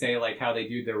kind of say like how they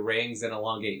do the rings and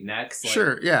elongate necks. Like,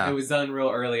 Sure, yeah. It was done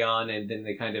real early on, and then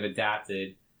they kind of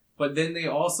adapted. But then they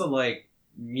also like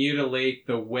mutilate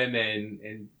the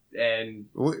women and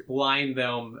blind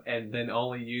them, and then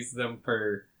only use them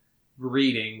for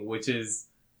breeding, which is,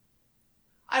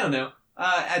 I don't know.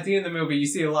 At the end of the movie, you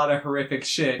see a lot of horrific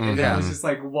shit, and then it was just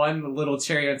like one little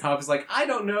cherry on top. It's like, I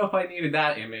don't know if I needed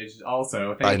that image.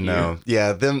 Also, I know,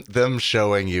 yeah. Them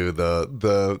showing you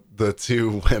the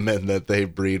two women that they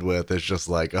breed with is just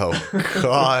like, oh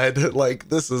god, like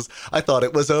this is. I thought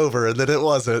it was over, and then it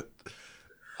wasn't.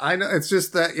 I know, it's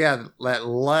just that that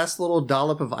last little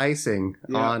dollop of icing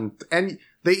on, and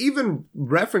they even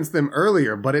referenced them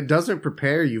earlier, but it doesn't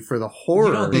prepare you for the horror.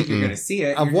 You don't think you're gonna see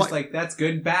it. You're just like, that's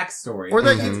good backstory, or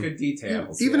that's good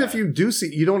details. Even if you do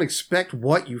see, you don't expect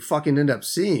what you fucking end up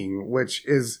seeing, which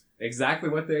is exactly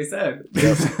what they said.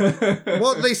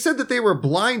 Well, they said that they were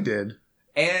blinded.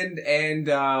 And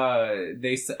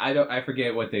they I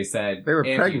forget what they said. They were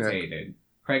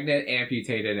pregnant,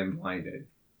 amputated, and blinded.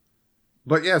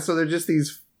 But yeah, so they're just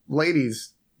these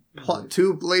ladies,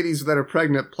 two ladies that are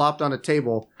pregnant, plopped on a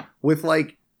table with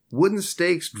like wooden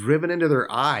stakes driven into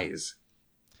their eyes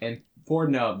and 4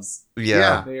 nubs.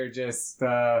 Yeah. They are just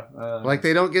like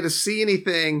they don't get to see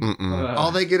anything.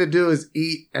 All they get to do is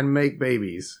eat and make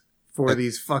babies for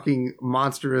these fucking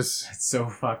monstrous. It's so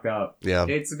fucked up. Yeah,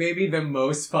 it's maybe the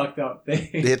most fucked up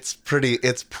thing. It's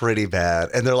pretty bad,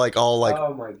 and they're like all like,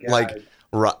 oh my god, like.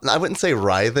 I wouldn't say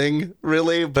writhing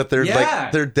really, but they're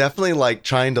like they're definitely like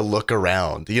trying to look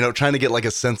around, you know, trying to get like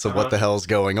a sense of what the hell's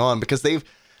going on, because they've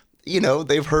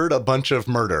heard a bunch of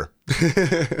murder.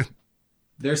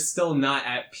 They're still not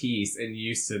at peace and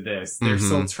used to this. They're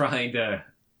still trying to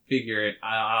figure it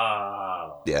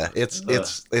out. Yeah, it's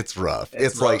rough. It's rough.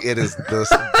 Like it is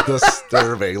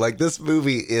disturbing. Like this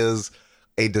movie is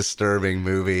a disturbing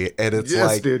movie, and it's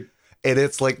like, dude. And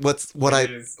it's like, but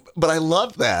I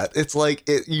love that. It's like,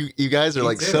 you guys are Me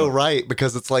like too. so right,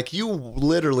 because it's like, you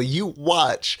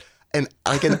watch an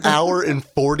hour and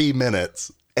 40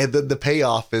 minutes, and then the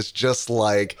payoff is just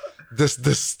like this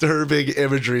disturbing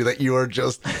imagery that you are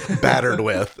just battered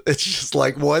with. It's just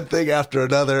like one thing after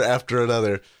another after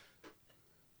another.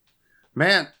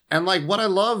 Man, and like what I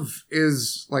love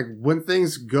is like when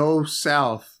things go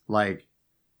south, like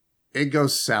it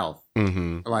goes south.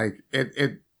 Mm-hmm. Like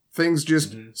it things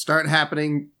just start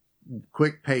happening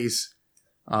quick pace.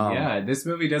 Yeah, this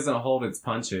movie doesn't hold its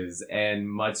punches, and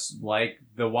much like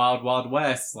the Wild Wild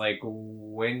West, like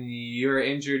when you're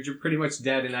injured, you're pretty much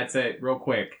dead, and that's it, real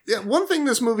quick. Yeah, one thing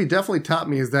this movie definitely taught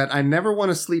me is that I never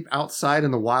want to sleep outside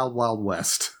in the Wild Wild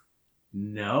West.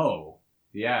 No.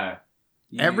 Yeah.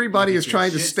 Everybody is get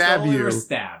trying to shit stab stolen you. or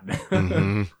stabbed.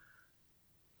 Mm-hmm.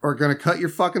 Or gonna cut your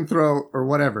fucking throat or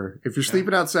whatever. If you're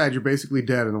sleeping outside, you're basically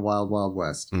dead in the Wild Wild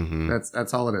West. Mm-hmm.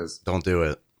 That's all it is. Don't do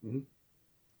it.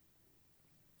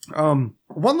 One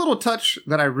little touch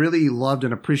that I really loved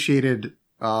and appreciated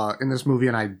in this movie,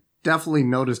 and I definitely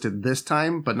noticed it this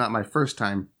time, but not my first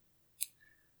time,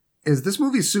 is this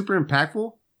movie is super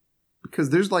impactful because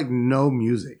there's like no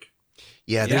music.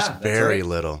 Yeah, there's that's very right.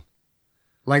 little.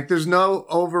 Like there's no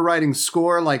overriding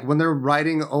score. Like when they're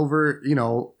riding over,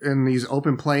 in these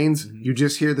open plains, you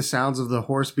just hear the sounds of the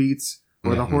horse beats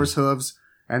or the horse hooves.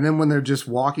 And then when they're just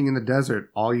walking in the desert,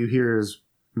 all you hear is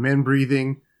men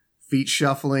breathing, feet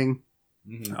shuffling.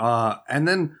 And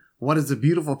then what is a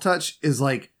beautiful touch is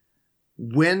like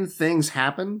when things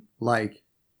happen, like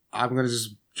I'm going to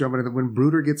just jump into when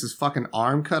Bruder gets his fucking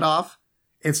arm cut off.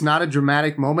 It's not a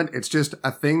dramatic moment. It's just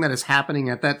a thing that is happening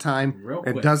at that time. Real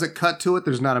It quick. doesn't cut to it.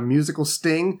 There's not a musical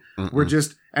sting.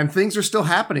 And things are still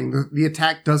happening. The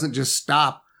attack doesn't just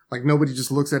stop. Like nobody just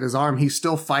looks at his arm. He's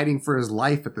still fighting for his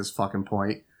life at this fucking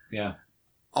point. Yeah.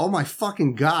 Oh my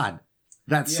fucking God.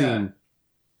 That scene.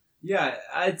 Yeah,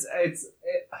 it's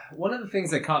one of the things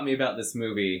that caught me about this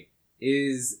movie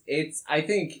is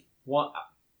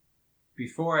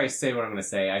before I say what I'm going to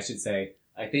say, I should say,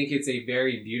 I think it's a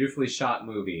very beautifully shot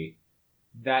movie.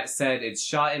 That said, it's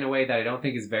shot in a way that I don't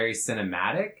think is very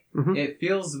cinematic. Mhm. It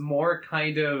feels more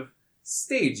kind of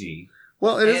stagey.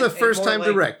 Well, it is And- a and first time more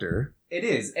like- director. It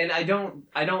is, and I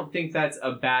don't think that's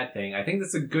a bad thing. I think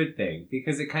that's a good thing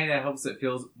because it kind of helps it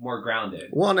feel more grounded.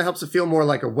 Well, and it helps it feel more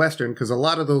like a Western because a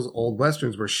lot of those old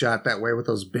Westerns were shot that way with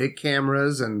those big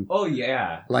cameras and Oh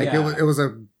yeah, like yeah. it was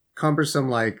a cumbersome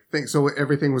like thing. So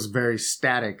everything was very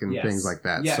static and Yes. things like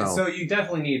that. Yeah, so so you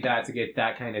definitely need that to get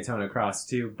that kind of tone across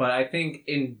too. But I think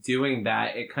in doing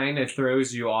that, it kind of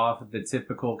throws you off the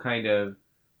typical kind of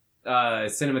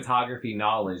cinematography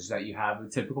knowledge that you have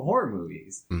with typical horror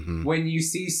movies. Mm-hmm. When you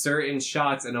see certain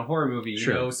shots in a horror movie, you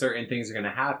Sure. know certain things are going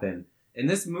to happen. In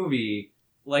this movie,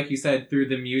 like you said, through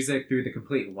the music, through the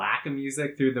complete lack of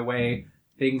music, through the way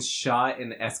things shot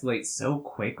and escalate so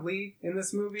quickly in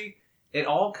this movie, it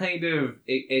all kind of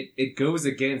it goes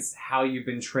against how you've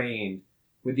been trained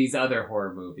with these other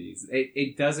horror movies.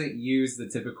 It doesn't use the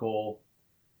typical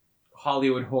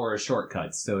Hollywood horror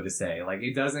shortcuts, so to say. Like,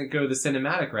 it doesn't go the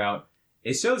cinematic route.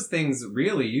 It shows things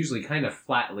really usually kind of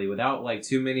flatly without like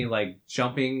too many like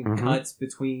jumping Mhm. cuts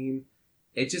between.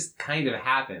 It just kind of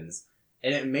happens.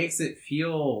 And it makes it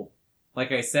feel,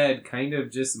 like I said, kind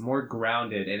of just more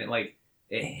grounded. And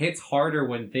it hits harder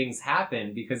when things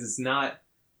happen because it's not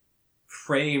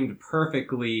framed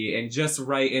perfectly and just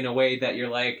right in a way that you're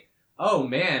like, oh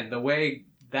man, the way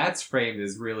that's framed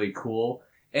is really cool.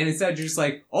 And instead you're just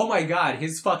like, oh my god,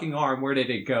 his fucking arm, where did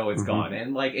it go? It's Mhm. gone.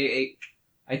 And like,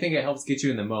 I think it helps get you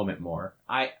in the moment more.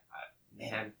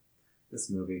 Man, this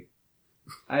movie.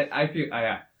 I feel,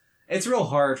 it's real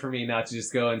hard for me not to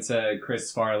just go into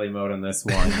Chris Farley mode on this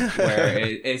one, where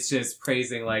it's just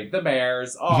praising like the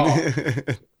Bears. Oh,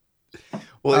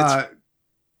 Well, it's,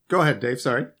 go ahead, Dave.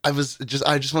 Sorry. I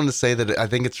just wanted to say that I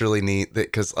think it's really neat that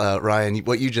because Ryan,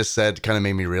 what you just said kind of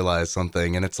made me realize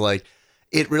something, and it's like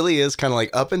it really is kind of like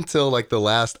up until like the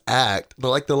last act, but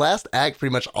like the last act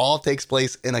pretty much all takes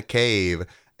place in a cave,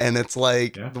 and it's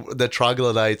like the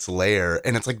troglodytes lair,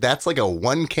 and it's like that's like a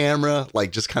one camera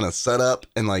like just kind of set up,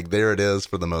 and like there it is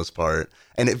for the most part,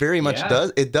 and it very much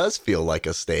does feel like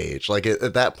a stage. Like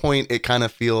at that point, it kind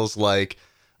of feels like.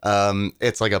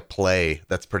 It's like a play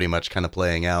that's pretty much kind of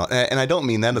playing out. And I don't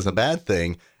mean that as a bad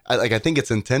thing. I think it's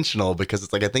intentional because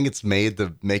it's like, I think it's made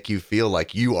to make you feel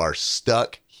like you are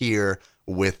stuck here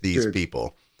with these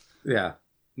people. Yeah.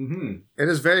 mm-hmm. It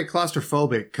is very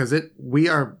claustrophobic because we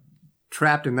are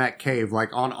trapped in that cave, like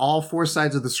on all four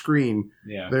sides of the screen.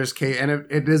 Yeah. There's cave, and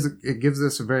it gives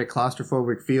us a very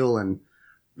claustrophobic feel. And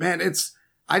man,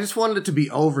 I just wanted it to be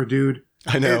over, dude.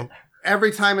 I know.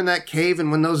 every time in that cave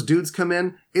and when those dudes come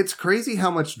in, it's crazy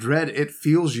how much dread it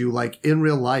feels you like in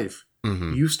real life.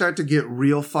 Mhm. You start to get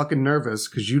real fucking nervous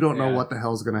because you don't know what the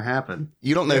hell's going to happen.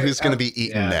 You don't know who's going to be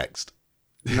eaten next.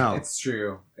 No. It's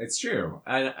true. It's true.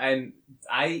 And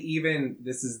I even,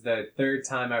 this is the third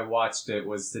time I watched it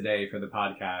was today for the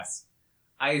podcast.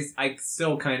 I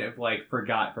still kind of like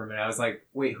forgot for a minute. I was like,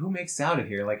 wait, who makes it out of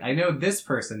here? Like, I know this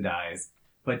person dies,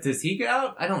 but does he get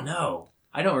out? I don't know.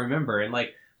 I don't remember. And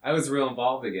like, I was real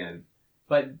involved again.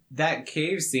 But that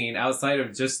cave scene, outside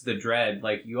of just the dread,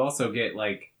 like, you also get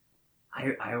like,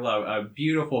 I love a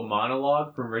beautiful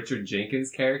monologue from Richard Jenkins'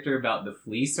 character about the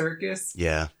flea circus.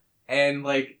 Yeah. And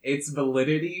like its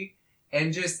validity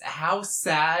and just how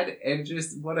sad and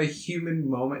just what a human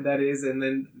moment that is. And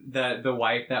then the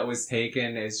wife that was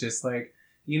taken is just like,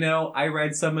 I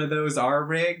read some of those are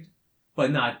rigged,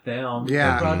 but not them.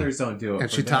 Yeah. The brothers don't do it. And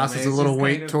for she them. tosses And a little just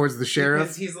wink kind of- towards the sheriff.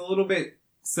 because he's a little bit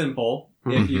simple,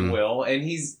 if you Mhm. will, and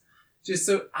he's just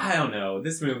so, I don't know,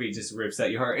 this movie just rips at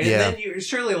your heart. And Yeah. then you're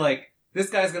surely like, this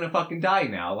guy's gonna fucking die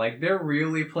now. Like, they're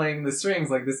really playing the strings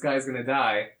like this guy's gonna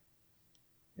die.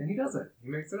 And he doesn't. He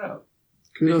makes it out.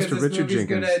 Kudos because to this Richard movie's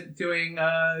Jenkins. good at doing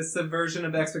subversion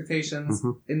of expectations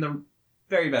Mhm. in the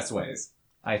very best ways,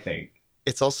 I think.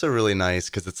 It's also really nice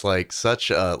because it's like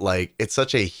it's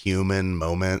such a human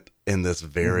moment in this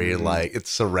very Mhm. like it's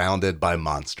surrounded by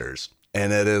monsters.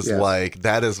 And it is Yes. like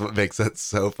that is what makes it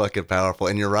so fucking powerful.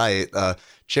 And you're right,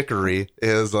 Chicory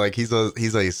is like he's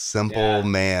a simple Yeah.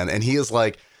 man, and he is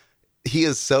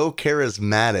so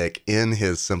charismatic in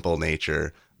his simple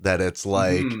nature that it's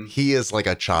like Mhm. he is like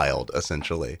a child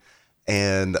essentially.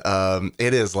 And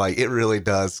it is like it really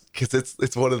does because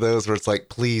it's one of those where it's like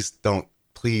please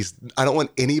I don't want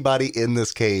anybody in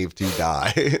this cave to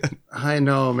die. I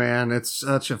know, man. It's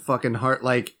such a fucking heart.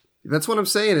 Like, that's what I'm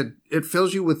saying. It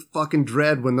fills you with fucking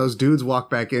dread when those dudes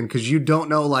walk back in because you don't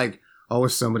know, like, oh,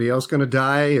 is somebody else going to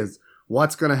die?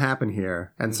 What's going to happen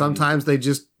here? And Mhm. sometimes they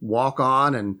just walk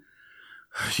on and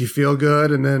you feel good.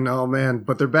 And then, oh, man,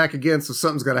 but they're back again. So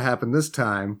something's got to happen this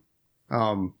time.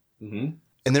 Mm-hmm.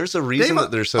 And there's a reason They- that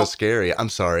they're so scary. I'm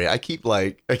sorry. I keep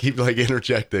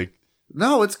interjecting.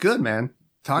 No, it's good, man.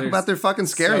 Talk There's about their fucking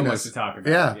So much scariness. to talk about.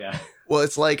 Yeah. Yeah. Well,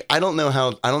 it's like I don't know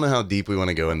how deep we want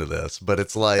to go into this, but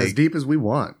it's As like deep as we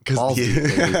want. Balls deep,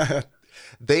 baby.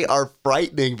 they are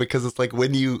frightening because it's like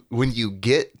when you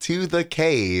get to the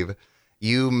cave,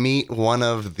 you meet one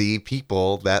of the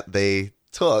people that they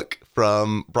took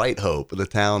from Bright Hope, the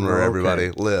town where Okay.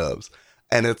 everybody lives.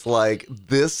 And it's like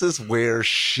this is where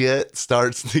shit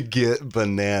starts to get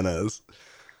bananas.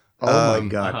 Oh, Um, my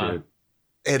God, uh-huh. dude.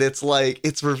 And it's like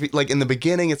like in the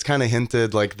beginning it's kind of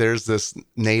hinted like there's this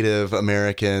Native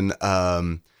American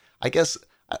I guess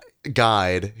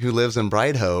guide who lives in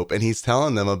Bright Hope, and he's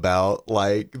telling them about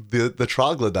like the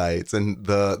troglodytes and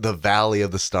the Valley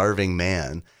of the Starving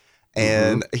Man.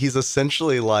 And he's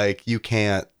essentially like, you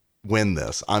can't win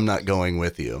this. I'm not going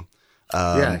with you.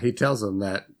 Yeah, he tells them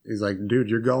that. He's like, dude,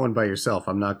 you're going by yourself.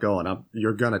 I'm not going.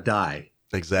 You're going to die.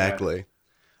 Exactly.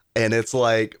 And it's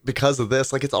like, because of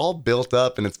this, like it's all built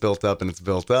up and it's built up and it's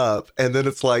built up. And then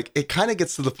it's like, it kind of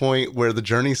gets to the point where the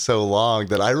journey's so long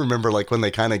that I remember like when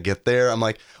they kind of get there, I'm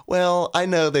like, well, I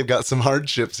know they've got some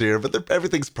hardships here, but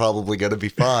everything's probably going to be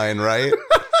fine, right?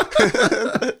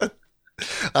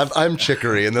 I'm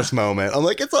Chicory in this moment. I'm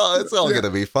like, it's all going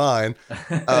to be fine.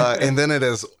 And then it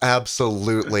is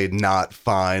absolutely not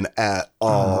fine at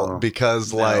all Oh,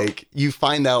 because no. like you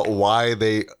find out why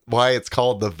it's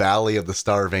called the Valley of the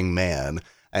Starving Man.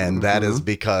 And that is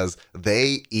because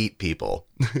they eat people.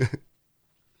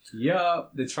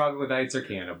 Yup. The troglodytes are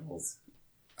cannibals.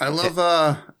 I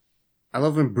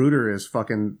love when Bruder is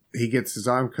fucking. He gets his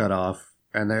arm cut off,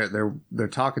 and they're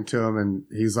talking to him, and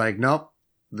he's like, "Nope,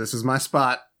 this is my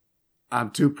spot. I'm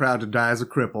too proud to die as a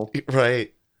cripple."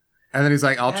 Right. And then he's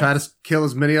like, "I'll try to kill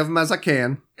as many of them as I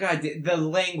can." God, the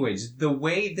language, the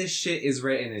way this shit is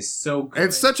written is so good.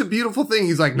 It's such a beautiful thing.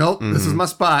 He's like, "Nope, this is my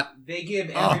spot." They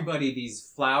give Oh. everybody these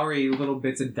flowery little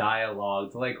bits of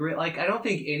dialogue. Like I don't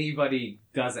think anybody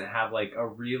doesn't have like a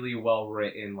really well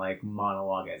written like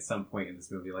monologue at some point in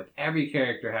this movie. Like every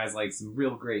character has like some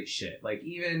real great shit. Like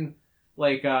even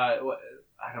like I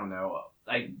don't know.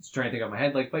 I'm trying to think off my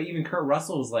head. Like, but even Kurt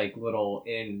Russell's like little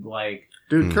in like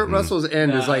Dude, Kurt Mhm. Russell's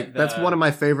end is like that's The- one of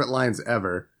my favorite lines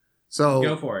ever. So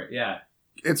go for it. Yeah.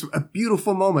 it's a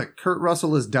beautiful moment. Kurt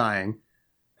Russell is dying,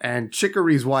 and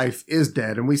Chicory's wife is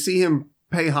dead, and we see him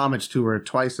pay homage to her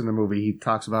twice in the movie. He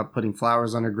talks about putting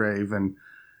flowers on her grave, and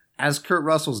as Kurt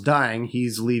Russell's dying,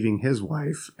 he's leaving his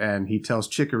wife, and he tells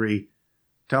Chicory,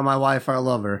 "Tell my wife I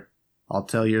love her. I'll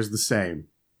tell yours the same."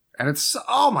 And it's,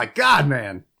 oh my God,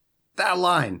 man. That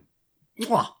line.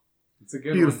 Mwah. It's a good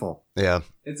one. Beautiful. Yeah.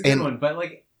 It's a good And- one, but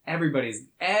like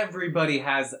everybody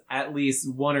has at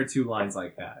least one or two lines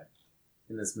like that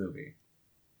in this movie.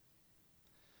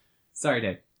 Sorry,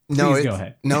 Dave. No, Please go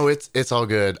ahead. No, it's all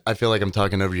good. I feel like I'm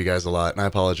talking over you guys a lot, and I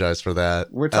apologize for that.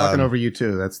 We're talking over you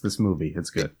too. That's this movie. It's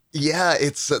good. Yeah,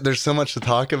 it's there's so much to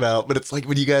talk about, but it's like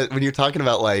when you're talking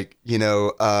about like, you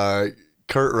know,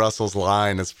 Kurt Russell's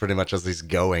line is pretty much as he's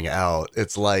going out.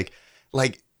 It's like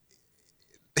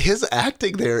his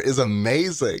acting there is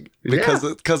amazing because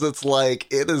it's like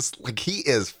it is like he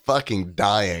is fucking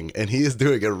dying, and he is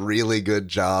doing a really good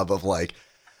job of like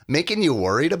making you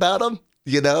worried about him.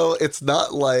 You know, it's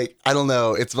not like, I don't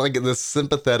know, it's like this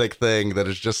sympathetic thing that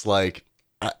is just like,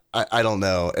 I don't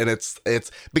know. And it's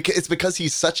because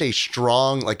he's such a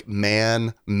strong, like,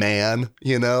 man,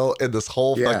 you know, in this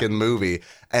whole fucking movie.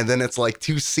 And then it's like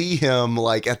to see him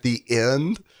like at the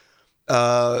end,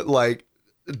 like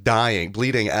dying,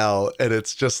 bleeding out. And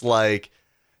it's just like,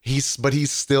 he's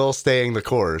still staying the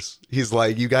course. He's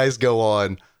like, you guys go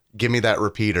on. Give me that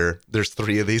repeater. There's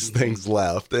 3 of these things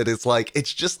left. And it's like,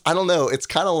 it's just, I don't know. It's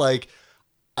kind of like,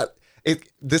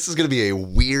 this is going to be a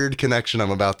weird connection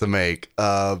I'm about to make.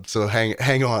 So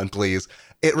hang on, please.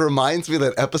 It reminds me of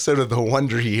that episode of The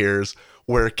Wonder Years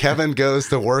where Kevin goes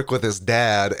to work with his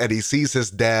dad and he sees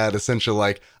his dad essentially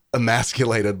like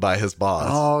emasculated by his boss.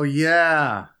 Oh,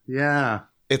 yeah. Yeah.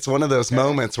 It's one of those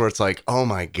moments where it's like, oh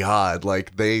my God,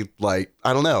 like they like,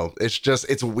 I don't know. It's just,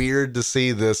 it's weird to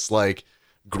see this like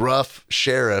gruff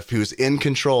sheriff who's in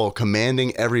control,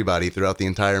 commanding everybody throughout the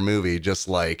entire movie, just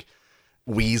like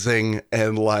wheezing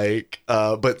and like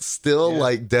but still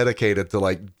like dedicated to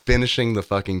like finishing the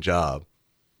fucking job.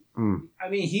 I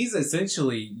mean, he's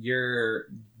essentially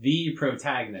the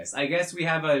protagonist. I guess we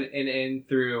have an in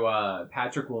through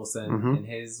Patrick Wilson and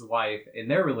his wife in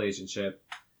their relationship,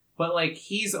 but like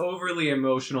he's overly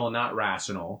emotional, not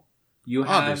rational. You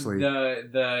have Obviously.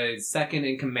 the second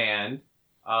in command,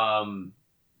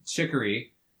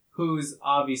 Chicory, who's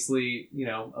obviously, you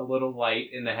know, a little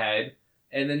light in the head.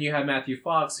 And then you have Matthew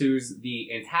Fox, who's the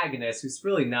antagonist, who's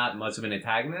really not much of an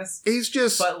antagonist. He's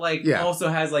just... But, like, also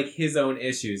has, like, his own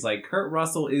issues. Like, Kurt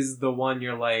Russell is the one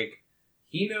you're like,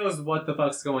 he knows what the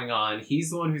fuck's going on. He's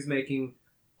the one who's making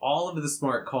all of the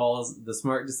smart calls, the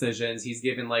smart decisions. He's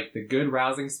giving, like, the good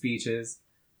rousing speeches,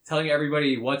 telling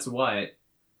everybody what's what.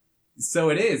 So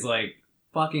it is, like,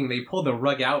 fucking, they pull the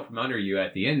rug out from under you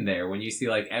at the end there when you see,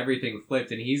 like, everything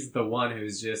flipped, and he's the one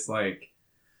who's just, like...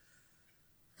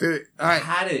 Dude,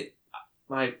 had it,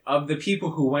 like, of the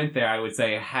people who went there, I would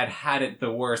say had it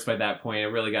the worst by that point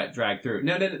and really got dragged through.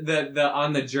 No, the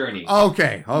on the journey.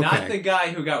 Okay. Not the guy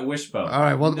who got wishbone. All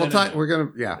right, well, No, we'll talk. no. We're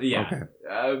gonna, Yeah.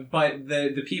 Okay. But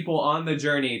the people on the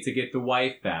journey to get the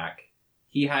wife back,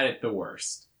 he had it the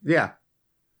worst. Yeah.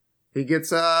 He gets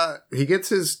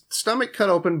his stomach cut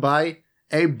open by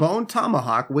a bone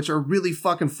tomahawk, which are really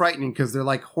fucking frightening because they're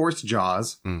like horse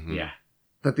jaws Mm-hmm. Yeah.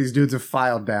 that these dudes have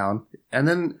filed down, and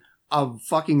then a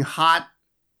fucking hot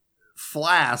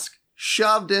flask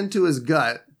shoved into his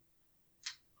gut.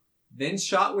 Then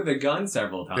shot with a gun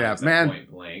several times Yeah, at man.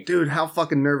 point blank. Dude, how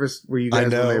fucking nervous were you I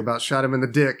guys when know. they about shot him in the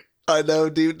dick? I know,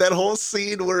 dude. That whole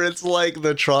scene where it's like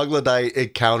the troglodyte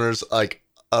encounters like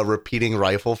a repeating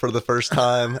rifle for the first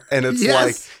time, and it's Yes.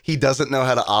 like he doesn't know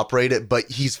how to operate it, but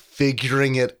he's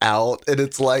figuring it out, and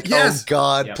it's like, Yes. oh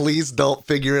God, Yep. please don't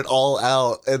figure it all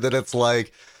out. And then it's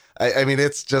like, I mean,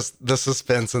 it's just the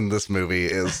suspense in this movie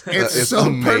is It's so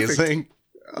amazing.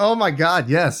 Oh my god,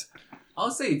 yes. I'll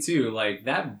say too, like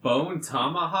that bone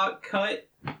tomahawk cut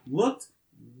looked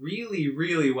really,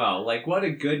 really well. Like what a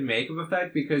good makeup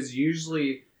effect, because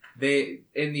usually they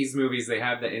in these movies they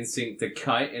have the instinct to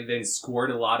cut and then squirt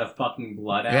a lot of fucking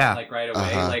blood out Yeah. like right away.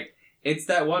 Uh-huh. Like it's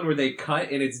that one where they cut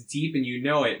and it's deep and you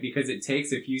know it because it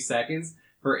takes a few seconds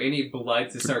for any blood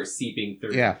to start seeping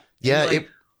through. Yeah. Yeah, Like,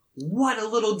 what a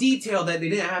little detail that they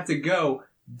didn't have to go.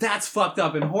 That's fucked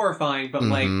up and horrifying, but Mhm.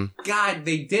 like, God,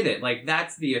 they did it. Like,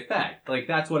 that's the effect. Like,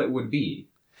 that's what it would be.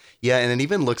 Yeah, and it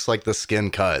even looks like the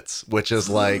skin cuts, which is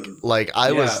like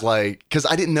I was Yeah. like, because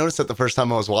I didn't notice it the first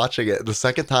time I was watching it. The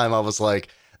second time I was like,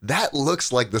 that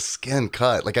looks like the skin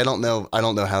cut. Like I don't know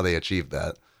how they achieved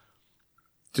that.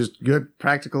 Just good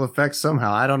practical effects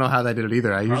somehow. I don't know how they did it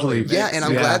either. I Probably usually... Yeah, and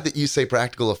I'm Yeah. glad that you say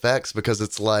practical effects because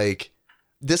it's like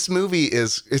this movie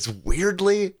is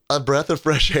weirdly a breath of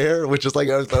fresh air, which is like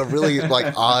a really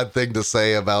like odd thing to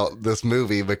say about this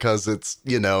movie because it's,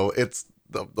 you know, it's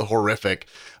the horrific,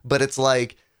 but it's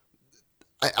like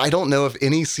I don't know if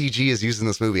any CG is used in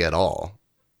this movie at all.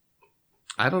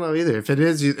 I don't know either. If it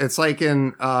is, it's like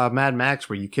in Mad Max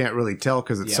where you can't really tell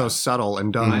because it's so subtle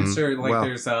and done. I'm sure well.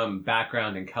 there's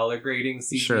background and color grading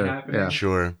CG Sure, happening. yeah.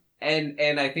 Sure.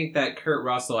 And I think that Kurt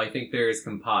Russell, I think there is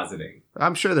compositing.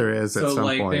 I'm sure there is at So some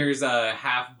like point. there's a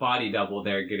half body double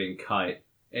there getting cut,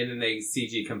 and then they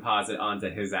CG composite onto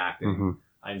his acting. Mhm.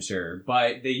 I'm sure,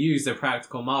 but they use a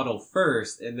practical model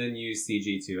first, and then use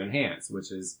CG to enhance,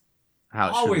 which is How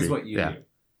it should always be. what you Yeah. do.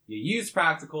 You use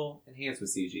practical, enhance with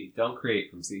CG. Don't create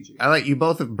from CG. I like you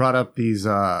both have brought up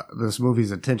this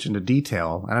movie's attention to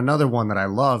detail, and another one that I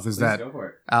love is Please that go for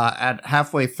it. at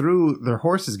halfway through their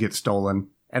horses get stolen,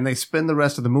 and they spend the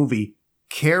rest of the movie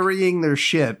carrying their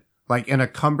shit like in a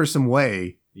cumbersome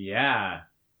way. Yeah.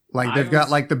 Like I they've got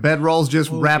was like the bedrolls just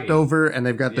wrapped hoping- over, and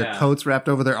they've got their Yeah. coats wrapped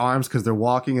over their arms because they're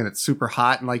walking, and it's super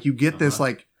hot, and like you get this Uh-huh.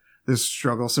 like this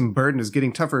strugglesome burden is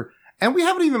getting tougher, and we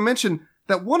haven't even mentioned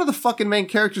that one of the fucking main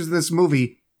characters in this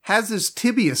movie has his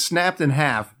tibia snapped in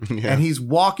half, Yeah. and he's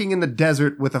walking in the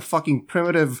desert with a fucking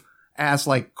primitive ass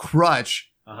like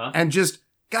crutch, Uh-huh. and just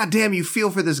goddamn, you feel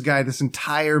for this guy this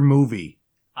entire movie.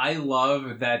 I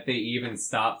love that they even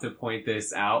stopped to point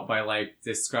this out by like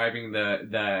describing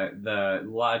the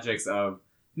logics of,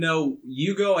 no,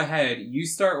 you go ahead, you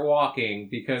start walking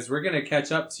because we're gonna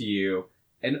catch up to you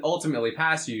and ultimately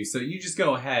pass you. So you just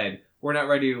go ahead. We're not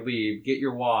ready to leave. Get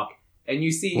your walk. And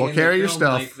you see Well, in carry the your film,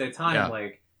 stuff. like the time, Yeah.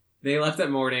 like they left at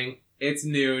morning. It's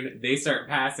noon. They start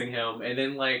passing him, and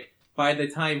then like by the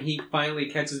time he finally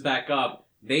catches back up,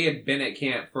 they had been at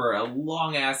camp for a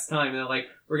long ass time. And they're like,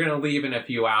 we're going to leave in a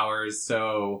few hours.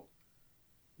 So,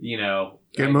 Get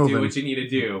do moving. what you need to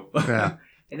do. Yeah.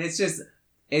 And it's just,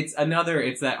 it's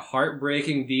that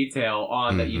heartbreaking detail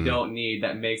on that you Mhm. don't need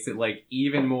that makes it like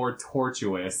even more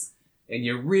tortuous. And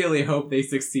you really hope they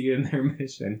succeed in their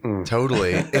mission.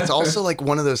 Totally. It's also like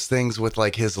one of those things with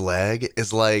like his leg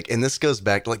is like, and this goes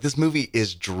back to like this movie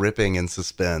is dripping in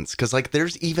suspense because like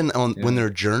there's even on when they're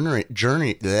journeying,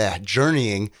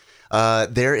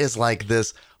 there is like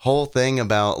this whole thing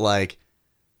about like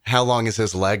how long is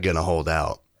his leg gonna hold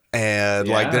out, and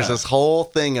like there's Yeah. this whole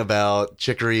thing about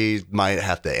Chicory might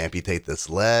have to amputate this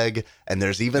leg, and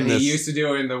there's even And this. he used to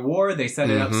do it in the war. They set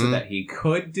it up so Mhm. that he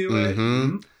could do it.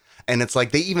 Mhm. And it's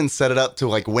like they even set it up to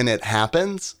like when it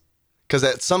happens, because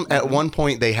at one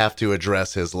point they have to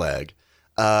address his leg,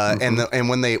 and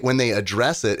when they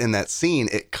address it in that scene,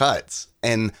 it cuts.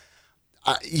 And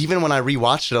even when I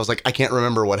rewatched it, I was like, I can't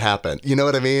remember what happened. You know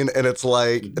what I mean? And it's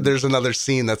like there's another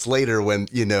scene that's later when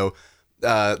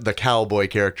the cowboy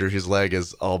character whose leg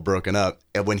is all broken up,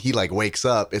 and when he like wakes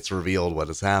up, it's revealed what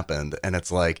has happened, and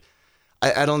it's like.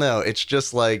 I don't know. It's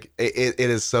just like it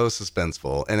is so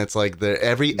suspenseful, and it's like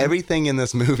everything in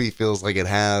this movie feels like it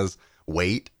has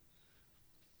weight.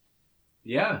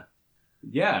 Yeah.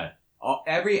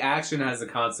 Every action has a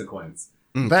consequence.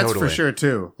 That's Totally. for sure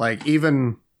too. Like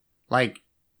even like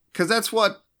because that's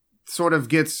what sort of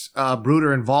gets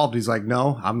Bruder involved. He's like,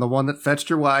 no, I'm the one that fetched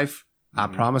your wife. I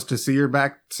Mhm. promised to see her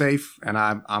back safe, and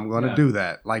I'm going to Yeah. do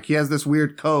that. Like he has this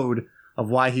weird code of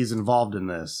why he's involved in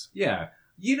this. Yeah.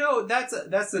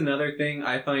 That's another thing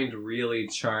I find really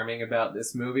charming about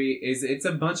this movie is it's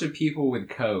a bunch of people with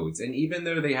codes, and even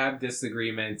though they have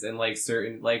disagreements and like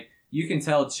certain like you can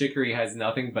tell Chicory has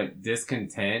nothing but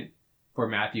discontent for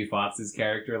Matthew Fox's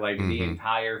character like the Mhm.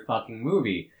 entire fucking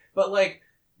movie. But like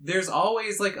there's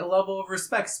always like a level of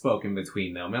respect spoken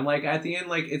between them, and like at the end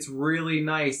like it's really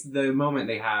nice the moment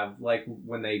they have like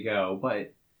when they go,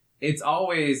 but it's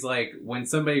always like when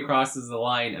somebody crosses the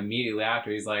line immediately after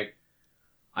he's like,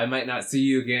 I might not see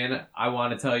you again. I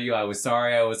want to tell you I was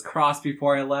sorry I was cross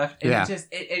before I left. And Yeah.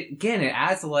 it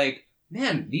adds to like,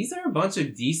 man, these are a bunch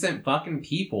of decent fucking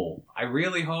people. I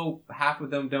really hope half of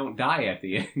them don't die at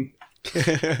the end.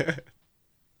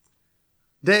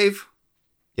 Dave,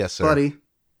 Yes, sir. buddy,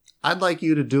 I'd like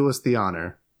you to do us the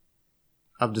honor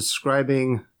of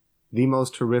describing the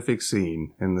most horrific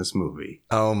scene in this movie.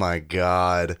 Oh my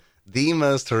God. The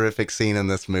most horrific scene in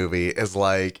this movie is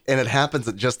like, and it happens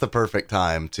at just the perfect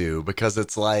time too, because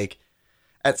it's like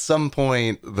at some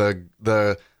point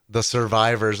the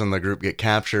survivors in the group get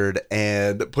captured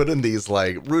and put in these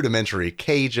like rudimentary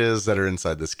cages that are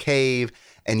inside this cave,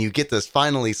 and you get to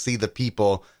finally see the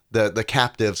people, the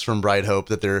captives from Bright Hope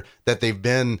that they've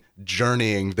been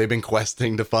journeying, they've been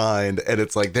questing to find, and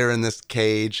it's like they're in this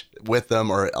cage with them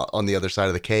or on the other side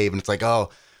of the cave, and it's like, oh,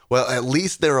 well, at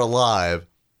least they're alive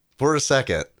for a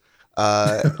second.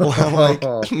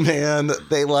 Like, man,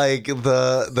 they like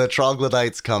the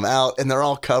troglodytes come out and they're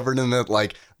all covered in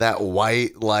that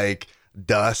white like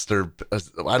dust, or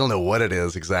I don't know what it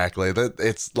is exactly. That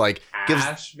it's like gives,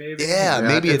 Ash, maybe? yeah, Yeah,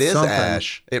 maybe it it's is something.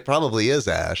 ash. It probably is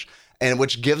ash. and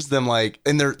which gives them like,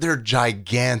 and they're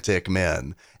gigantic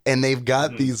men, and they've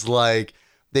got these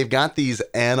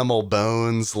animal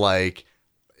bones like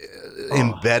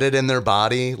embedded in their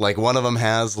body. Like one of them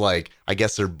has like, I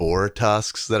guess they're boar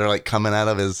tusks that are like coming out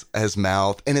of his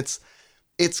mouth, and it's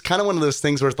kind of one of those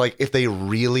things where it's like, if they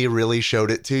really, really showed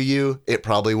it to you, it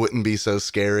probably wouldn't be so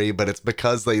scary, but it's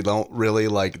because they don't really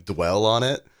like dwell on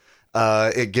it.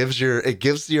 It gives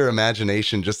your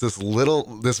imagination just this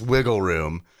wiggle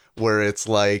room where it's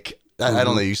like, I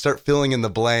don't know, you start filling in the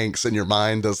blanks and your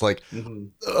mind does like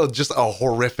just a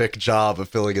horrific job of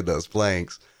filling in those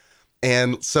blanks.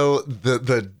 And so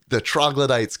the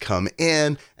troglodytes come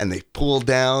in and they pull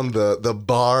down the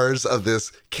bars of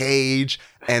this cage,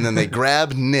 and then they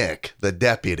grab Nick, the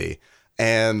deputy,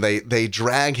 and they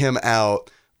drag him out,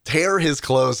 tear his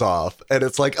clothes off, and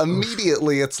it's like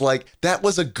immediately it's like that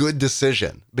was a good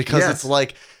decision, because it's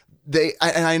like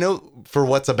and I know for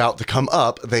what's about to come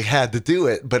up, they had to do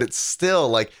it, but it's still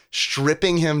like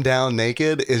stripping him down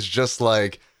naked is just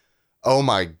like, oh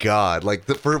my God. Like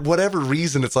for whatever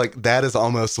reason, it's like, that is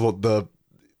almost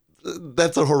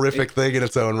that's a horrific thing in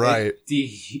its own right.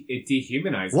 It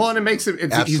dehumanizes. Well, and it makes him,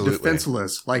 he's Absolutely.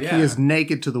 defenseless. Like he is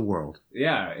naked to the world.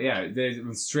 Yeah. There's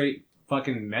a straight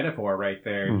fucking metaphor right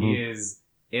there. He is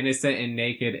innocent and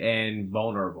naked and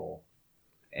vulnerable.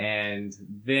 And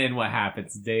then what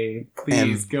happens, Dave?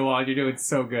 Please go on. You're doing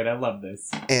so good. I love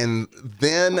this. And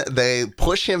then they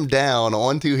push him down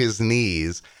onto his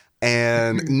knees,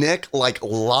 and Nick like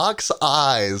locks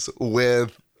eyes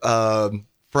with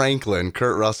Franklin,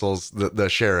 Kurt Russell's the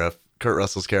sheriff, Kurt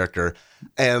Russell's character,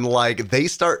 and like they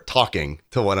start talking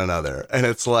to one another, and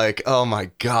it's like, oh my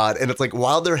God. And it's like,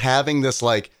 while they're having this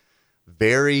like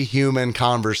very human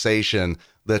conversation,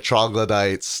 the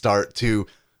troglodytes start to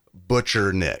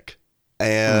butcher Nick,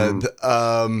 and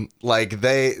like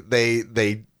they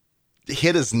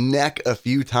hit his neck a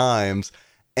few times,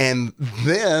 and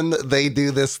then they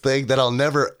do this thing that I'll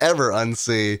never ever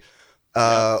unsee,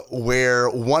 where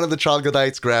one of the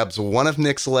troglodytes grabs one of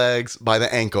Nick's legs by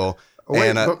the ankle.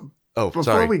 Wait, Before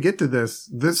sorry. We get to this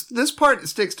part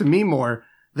sticks to me more.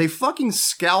 They fucking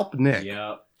scalp Nick.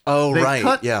 Yep. Oh, They right.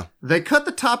 cut- Yeah. They cut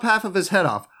the top half of his head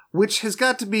off, which has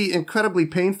got to be incredibly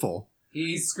painful.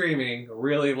 He's screaming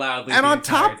really loudly. And the on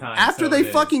entire top, time, after so they it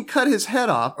is. fucking cut his head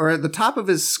off, or the top of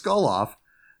his skull off,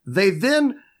 they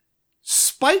then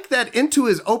spike that into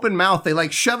his open mouth. They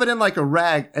like shove it in like a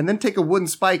rag, and then take a wooden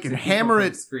spike and To keep him hammer from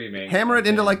it screaming.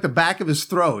 into like the back of his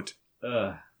throat.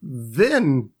 Ugh.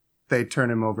 Then they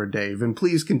turn him over, Dave. And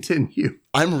please continue.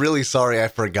 I'm really sorry I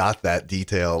forgot that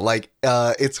detail. Like,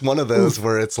 it's one of those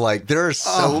where it's like, there are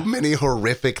so many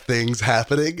horrific things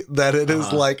happening that it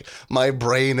is like, my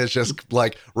brain is just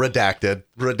like, redacted.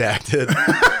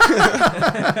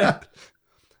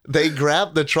 They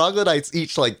grab the troglodytes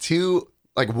each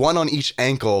like one on each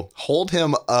ankle, hold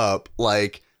him up,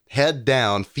 like head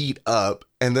down, feet up,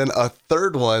 and then a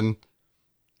third one,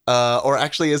 or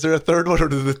actually, is there a third one, or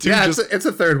do the two It's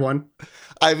a third one.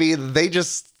 I mean, they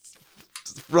just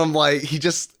from like he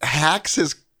just hacks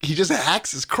his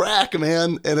crack,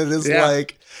 man, and it is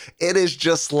like, it is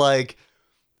just like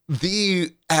the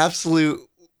absolute,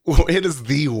 it is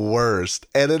the worst,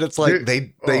 and then it's like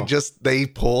they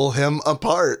pull him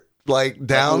apart like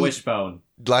down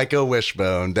like a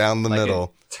wishbone, down the like middle,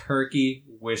 a turkey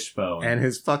wishbone, And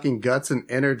his fucking guts and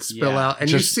innards spill out, and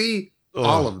Just- you see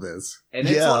all of this. and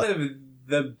it's one of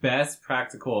the best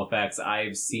practical effects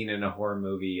I've seen in a horror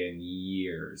movie in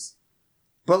years.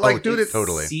 But like, dude, it's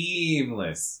totally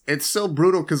seamless. It's so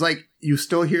brutal because like you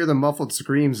still hear the muffled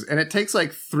screams, and it takes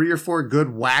like 3 or 4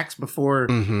 good whacks before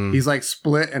he's like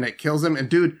split and it kills him. And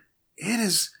dude, it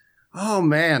is, oh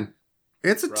man,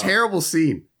 it's a terrible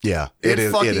scene. Yeah, it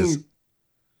is.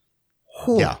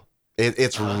 Whew. Yeah.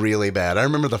 It's really bad. I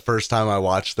remember the first time I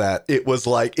watched that, it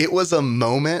was a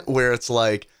moment where it's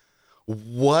like,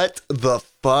 what the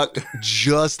fuck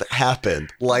just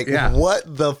happened? Like, what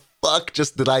the fuck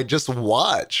did I just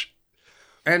watch?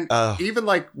 And even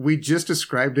like we just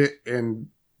described it in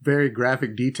very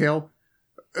graphic detail,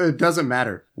 it doesn't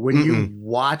matter. When you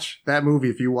watch that movie,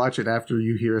 if you watch it after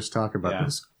you hear us talk about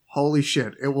this, holy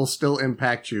shit, it will still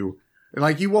impact you.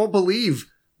 Like, you won't believe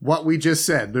what we just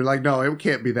said. They're like, no, it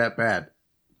can't be that bad.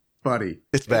 Buddy.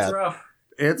 It's bad. It's rough.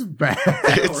 It's bad.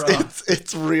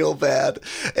 It's real bad.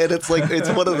 And it's like, it's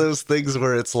one of those things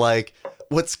where it's like,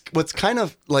 what's kind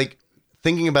of like,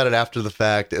 thinking about it after the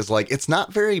fact is like, it's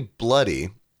not very bloody.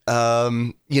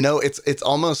 It's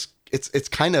almost, it's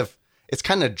kind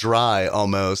of dry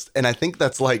almost. And I think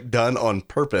that's like done on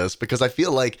purpose, because I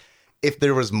feel like if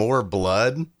there was more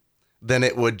blood, then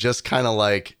it would just kind of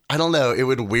like, I don't know, it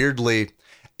would weirdly,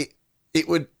 it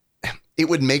would, it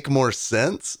would make more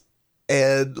sense.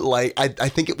 And like, I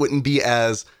think it wouldn't be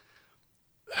as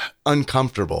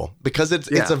uncomfortable because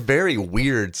it's a very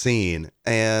weird scene.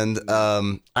 And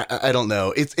I don't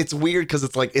know. It's weird because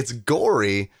it's like, it's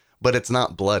gory, but it's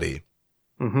not bloody.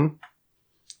 Mm-hmm.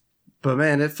 But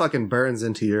man, it fucking burns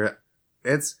into your...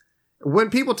 It's... When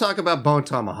people talk about Bone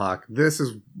Tomahawk, this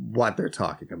is what they're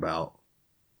talking about.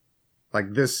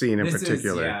 Like this scene in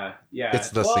particular. Yeah. It's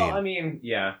the scene. I mean,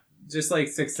 yeah. Just like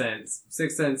Sixth Sense.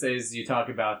 Sixth Sense is you talk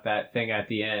about that thing at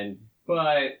the end,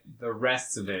 but the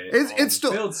rest of it... It's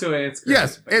still... builds to it. It's great,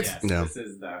 yes, it's... This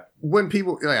is the... When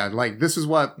people... Yeah, like this is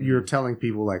what you're telling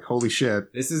people, like, holy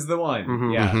shit. This is the one.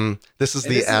 Mm-hmm. Yeah. Mm-hmm. This is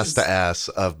the ass to ass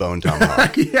of Bone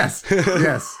Tomahawk. Yes.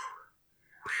 Yes.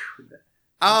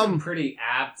 Some pretty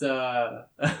apt comparison.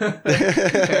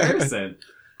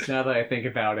 Now that I think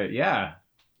about it, yeah,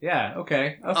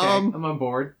 okay, I'm on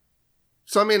board.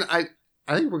 So I mean, I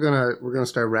think we're gonna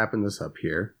start wrapping this up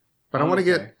here, but I want to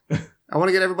get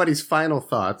everybody's final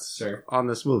thoughts on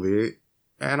this movie,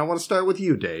 and I want to start with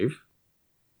you, Dave.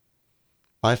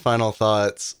 My final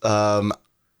thoughts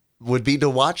would be to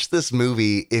watch this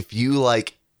movie if you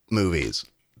like movies,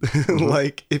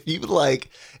 like if you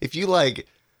like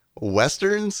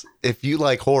Westerns, if you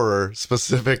like horror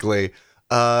specifically.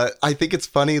 I think it's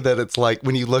funny that it's like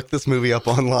when you look this movie up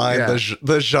online,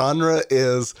 the genre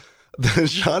is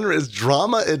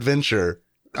drama adventure.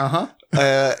 Uh-huh.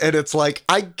 And it's like,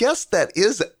 I guess that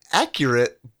is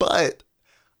accurate, but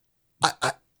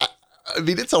I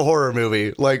mean, it's a horror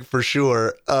movie, like for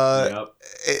sure.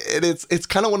 And it's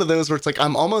kind of one of those where it's like,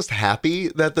 I'm almost happy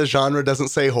that the genre doesn't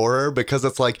say horror, because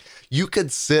it's like, you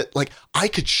could sit, like, I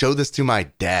could show this to my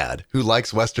dad who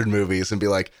likes Western movies and be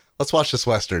like, let's watch this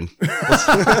Western.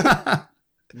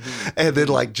 And then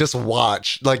like, just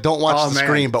watch, like, don't watch the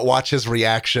screen, but watch his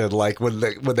reaction. Like when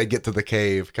they get to the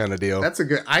cave kind of deal. That's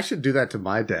I should do that to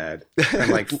my dad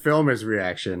and like film his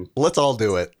reaction. Let's all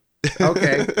do it.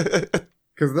 Okay.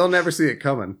 Because they'll never see it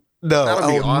coming. No, that'll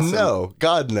be awesome. No,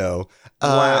 God, no.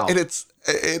 Wow. And it's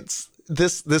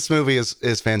this movie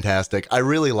is fantastic. I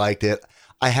really liked it.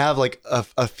 I have like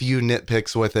a few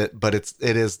nitpicks with it, but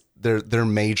they're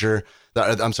major.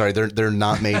 I'm sorry, they're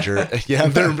not major. Yeah,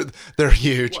 they're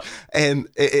huge, and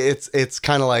it's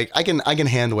kind of like I can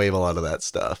hand wave a lot of that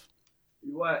stuff.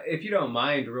 Well, if you don't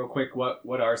mind, real quick,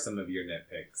 what are some of your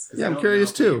nitpicks? Yeah, I'm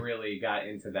curious too. We really got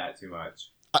into that too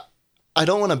much. I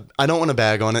don't want to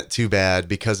bag on it too bad,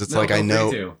 because it's like I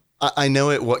know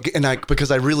it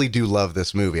because I really do love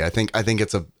this movie. I think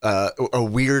it's a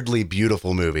weirdly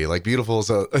beautiful movie. Like, beautiful is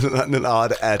an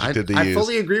odd adjective to use. I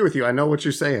fully agree with you. I know what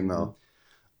you're saying though.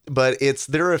 But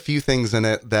there are a few things in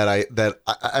it that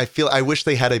I feel I wish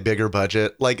they had a bigger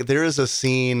budget. Like, there is a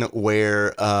scene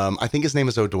where I think his name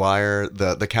is O'Dwyer,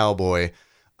 the cowboy,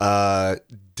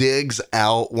 digs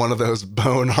out one of those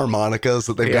bone harmonicas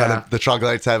that they've got the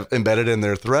troglodytes have embedded in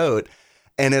their throat,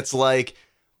 and it's like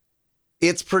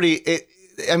it's pretty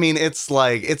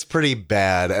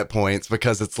bad at points,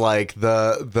 because it's like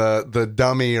the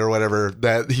dummy or whatever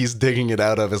that he's digging it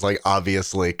out of is like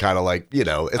obviously kind of like, you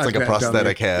know, it's like a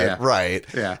prosthetic head, right?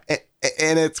 Yeah.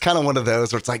 And it's kind of one of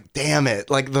those where it's like, damn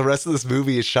it, like the rest of this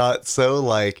movie is shot so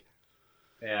like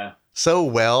so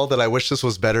well that I wish this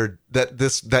was better, that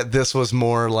this was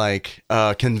more like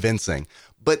convincing.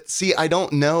 But see, I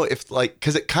don't know if, like,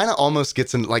 because it kind of almost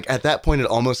gets in, like, at that point it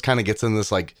almost kind of gets in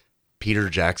this like Peter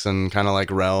Jackson kind of like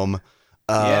realm,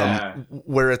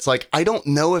 where it's like, I don't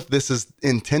know if this is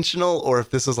intentional or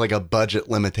if this is like a budget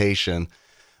limitation,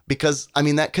 because I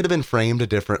mean, that could have been framed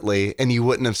differently and you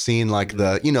wouldn't have seen like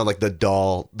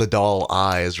the doll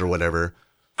eyes or whatever.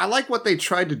 I like what they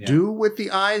tried to do with the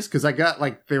eyes, because I got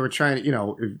like, they were trying to, you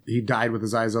know, he died with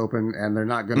his eyes open and they're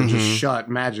not going to just shut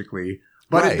magically,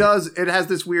 but it has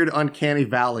this weird uncanny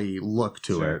valley look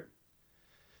to it.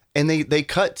 And they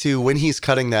cut to when he's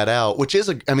cutting that out, which is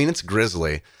it's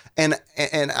grisly. And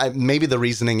maybe the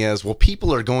reasoning is, well,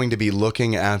 people are going to be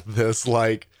looking at this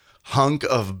like hunk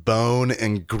of bone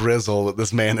and grizzle that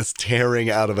this man is tearing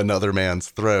out of another man's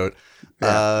throat.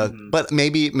 But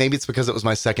maybe it's because it was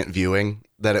my second viewing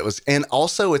that it was. And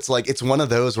also it's like, it's one of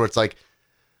those where it's like,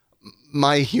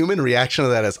 my human reaction to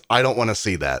that is, I don't want to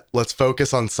see that. Let's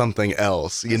focus on something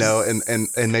else, you know?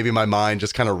 And maybe my mind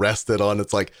just kind of rested on,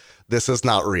 it's like, this is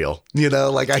not real, you know,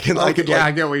 like I get what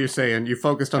you're saying. You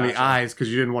focused on the eyes because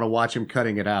you didn't want to watch him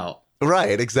cutting it out.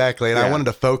 Right. Exactly. And I wanted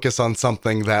to focus on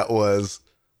something that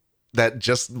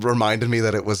just reminded me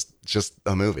that it was just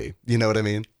a movie. You know what I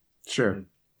mean? Sure.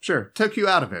 Took you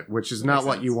out of it, which is not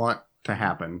what you want to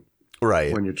happen.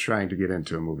 Right. When you're trying to get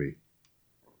into a movie.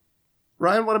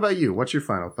 Ryan, what about you? What's your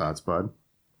final thoughts, bud?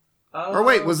 Or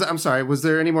wait, I'm sorry. Was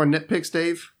there any more nitpicks,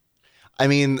 Dave? I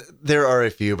mean, there are a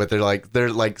few, but they're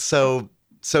like so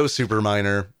super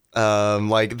minor.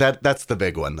 Like that's the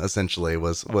big one essentially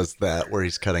was that where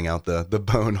he's cutting out the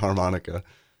bone harmonica.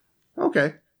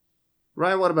 Okay.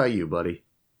 Ryan, what about you, buddy?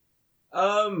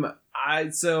 I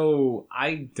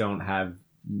don't have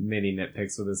many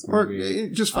nitpicks with this Or movie.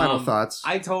 just final thoughts.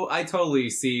 I totally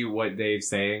see what Dave's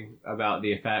saying about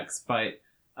the effects, but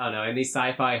I don't know. In these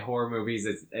sci-fi horror movies,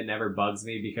 it never bugs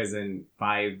me because in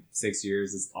 5-6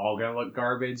 years, it's all gonna look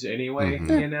garbage anyway.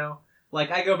 Mhm. You know, like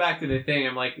I go back to the thing.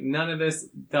 I'm like, none of this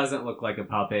doesn't look like a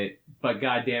puppet, but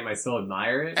goddamn, I still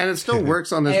admire it. And it still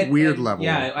works on this weird level.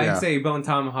 Yeah, I'd say Bone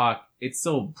Tomahawk. It's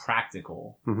still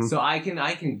practical, Mhm. so I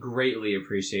can greatly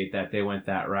appreciate that they went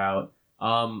that route.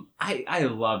 I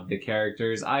love the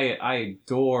characters. I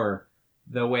adore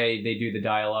the way they do the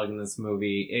dialogue in this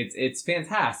movie. It's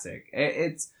fantastic.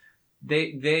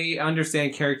 They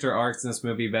understand character arcs in this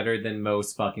movie better than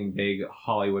most fucking big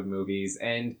Hollywood movies,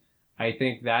 and I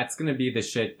think that's gonna be the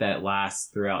shit that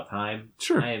lasts throughout time.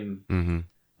 Sure. Mm-hmm.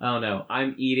 I don't know.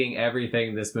 I'm eating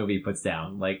everything this movie puts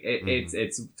down. Like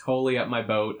it's totally up my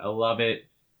boat. I love it.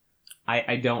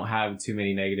 I don't have too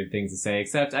many negative things to say,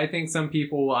 except I think some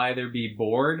people will either be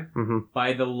bored Mhm.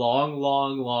 by the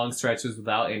long stretches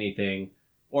without anything,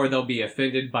 or they'll be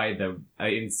offended by the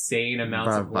insane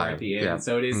amounts of gore at the end. Yeah.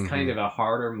 So it is Mhm. kind of a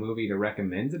harder movie to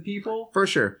recommend to people, For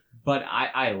sure. but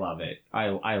I love it. I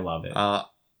love it.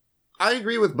 I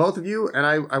agree with both of you, and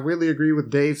I really agree with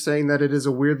Dave saying that it is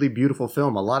a weirdly beautiful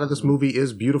film. A lot of this movie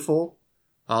is beautiful.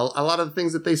 A lot of the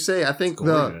things that they say, I think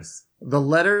Gorgeous. the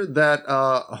letter that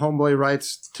Homeboy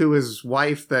writes to his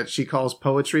wife that she calls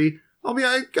poetry,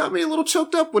 I got me a little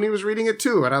choked up when he was reading it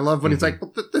too. And I love when he's like,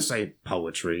 well, this ain't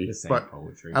poetry. This ain't But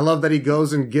poetry. I love that he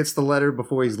goes and gets the letter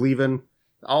before he's leaving.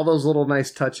 All those little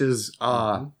nice touches.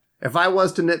 If I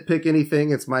was to nitpick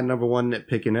anything, it's my number one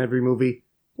nitpick in every movie.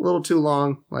 A little too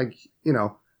long. Like,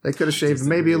 they could have shaved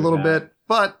Disagree maybe a with little that. bit.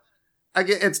 But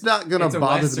it's not going It's to a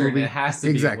bother the Western. movie. It has to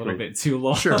be Exactly. a little bit too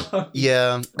long. Sure.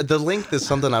 Yeah, the length is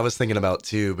something I was thinking about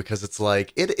too, because it's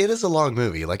like it is a long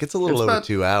movie. Like it's a little It's over about-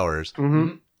 2 hours,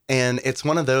 Mm-hmm. and it's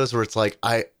one of those where it's like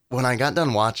when I got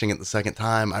done watching it the second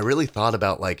time, I really thought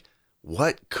about like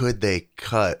what could they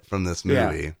cut from this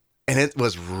movie, Yeah. and it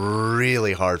was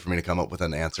really hard for me to come up with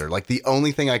an answer. Like the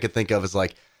only thing I could think of is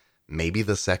like maybe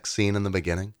the sex scene in the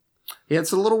beginning. Yeah,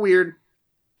 it's a little weird.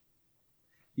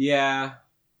 Yeah.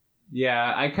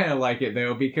 Yeah, I kind of like it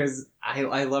though because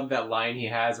I love that line he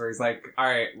has where he's like, "All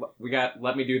right,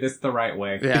 let me do this the right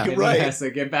way." Yeah. and Right. He has to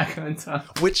get back on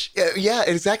top. Which yeah,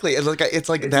 exactly. It's like It's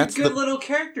that's a good little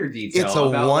character detail. it's a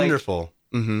about, wonderful.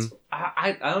 Mm-hmm.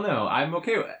 Like, I don't know. I'm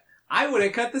okay with it. I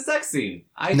wouldn't cut the sex scene.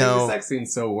 I think No. the sex scene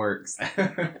still works.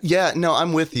 Yeah, no,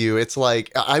 I'm with you. It's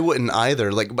like I wouldn't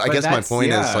either. Like, I But guess my that's-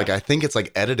 point is yeah. like I think it's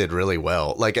like edited really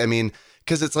well. Like, I mean,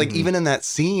 because it's like Mhm. even in that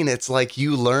scene, it's like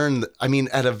you learn. I mean,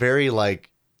 at a very like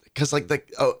because like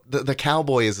the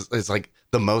cowboy is like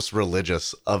the most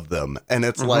religious of them, and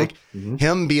it's Mhm. like Mhm.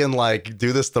 him being like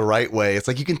do this the right way. It's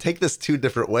like you can take this two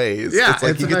different ways. Yeah, it's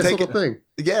like it's you a can nice take little thing.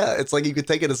 yeah, it's like you could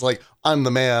take it as like I'm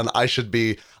the man. I should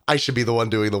be the one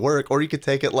doing the work, or you could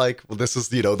take it like well, this is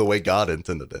the way God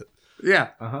intended it. Yeah.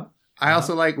 Uh-huh. I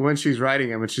also like when she's writing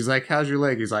him and she's like, "How's your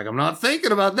leg?" He's like, "I'm not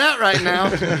thinking about that right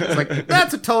now." It's like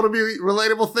that's a totally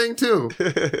relatable thing too.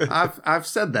 I've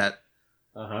said that.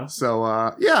 Uh-huh.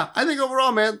 So yeah, I think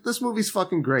overall, man, this movie's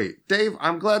fucking great. Dave,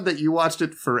 I'm glad that you watched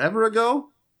it forever ago,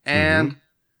 and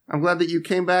I'm glad that you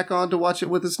came back on to watch it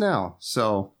with us now.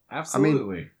 So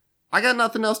Absolutely. I got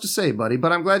nothing else to say, buddy,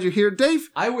 but I'm glad you're here, Dave.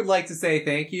 I would like to say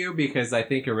thank you because I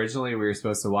think originally we were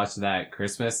supposed to watch that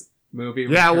Christmas movie.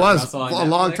 with Yeah, it Kurt was Russell on a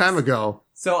long Netflix. time ago.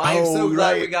 So I am so Oh,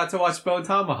 glad right. we got to watch Bone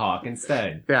Tomahawk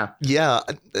instead. Yeah, Yeah,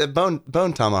 Bone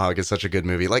Tomahawk is such a good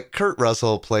movie. Like Kurt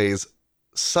Russell plays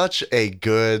such a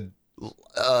good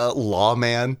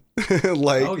lawman,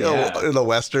 like Oh, yeah. in the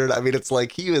Western. I mean, it's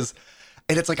like he was,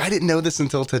 and it's like I didn't know this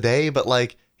until today, but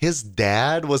like his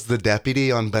dad was the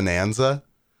deputy on Bonanza.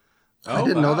 I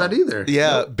didn't know that either.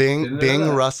 Yeah, Nope, Bing didn't know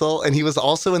that. Russell, and he was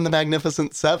also in the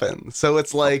Magnificent Seven. So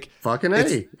it's like, Fucking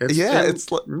It's- A.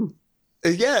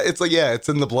 it's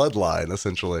in the bloodline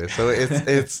essentially. So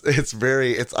it's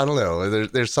very I don't know.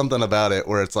 There's something about it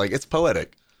where it's like it's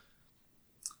poetic.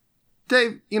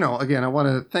 Dave, again, I want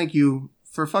to thank you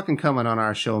for fucking coming on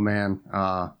our show, man.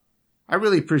 I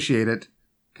really appreciate it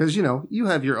because, you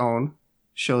have your own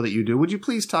show that you do. Would you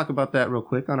please talk about that real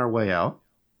quick on our way out?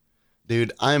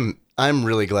 Dude, I'm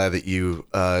really glad that you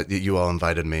all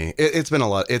invited me. It's been a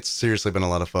lot. It's seriously been a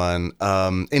lot of fun.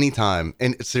 Anytime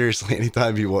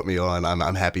you want me on,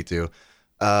 I'm happy to.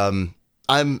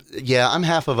 I'm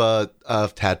half of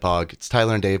Tadpog. It's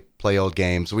Tyler and Dave play old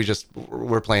games.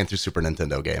 We're playing through Super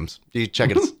Nintendo games. You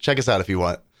check us out if you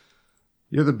want.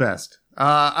 You're the best.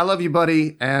 I love you,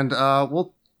 buddy, and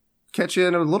we'll catch you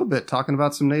in a little bit talking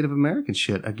about some Native American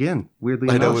shit again. Weirdly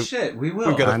I know enough. Shit, we will.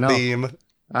 We've got I a know. theme.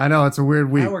 I know it's a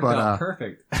weird week, That worked but out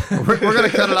perfect. we're gonna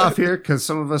cut it off here because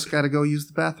some of us got to go use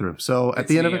the bathroom. So at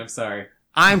the end of I'm it, sorry.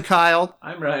 I'm Kyle,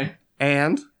 I'm Ryan.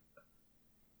 and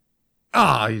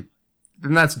and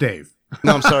that's Dave.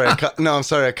 No, I'm sorry.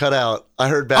 I cut out. I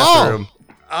heard bathroom.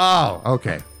 Oh,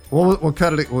 okay. Well, we'll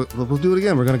cut it. We'll do it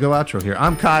again. We're gonna go outro here.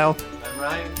 I'm Kyle, I'm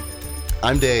Ryan.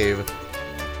 I'm Dave.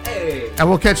 Hey. and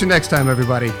we'll catch you next time,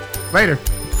 everybody. Later.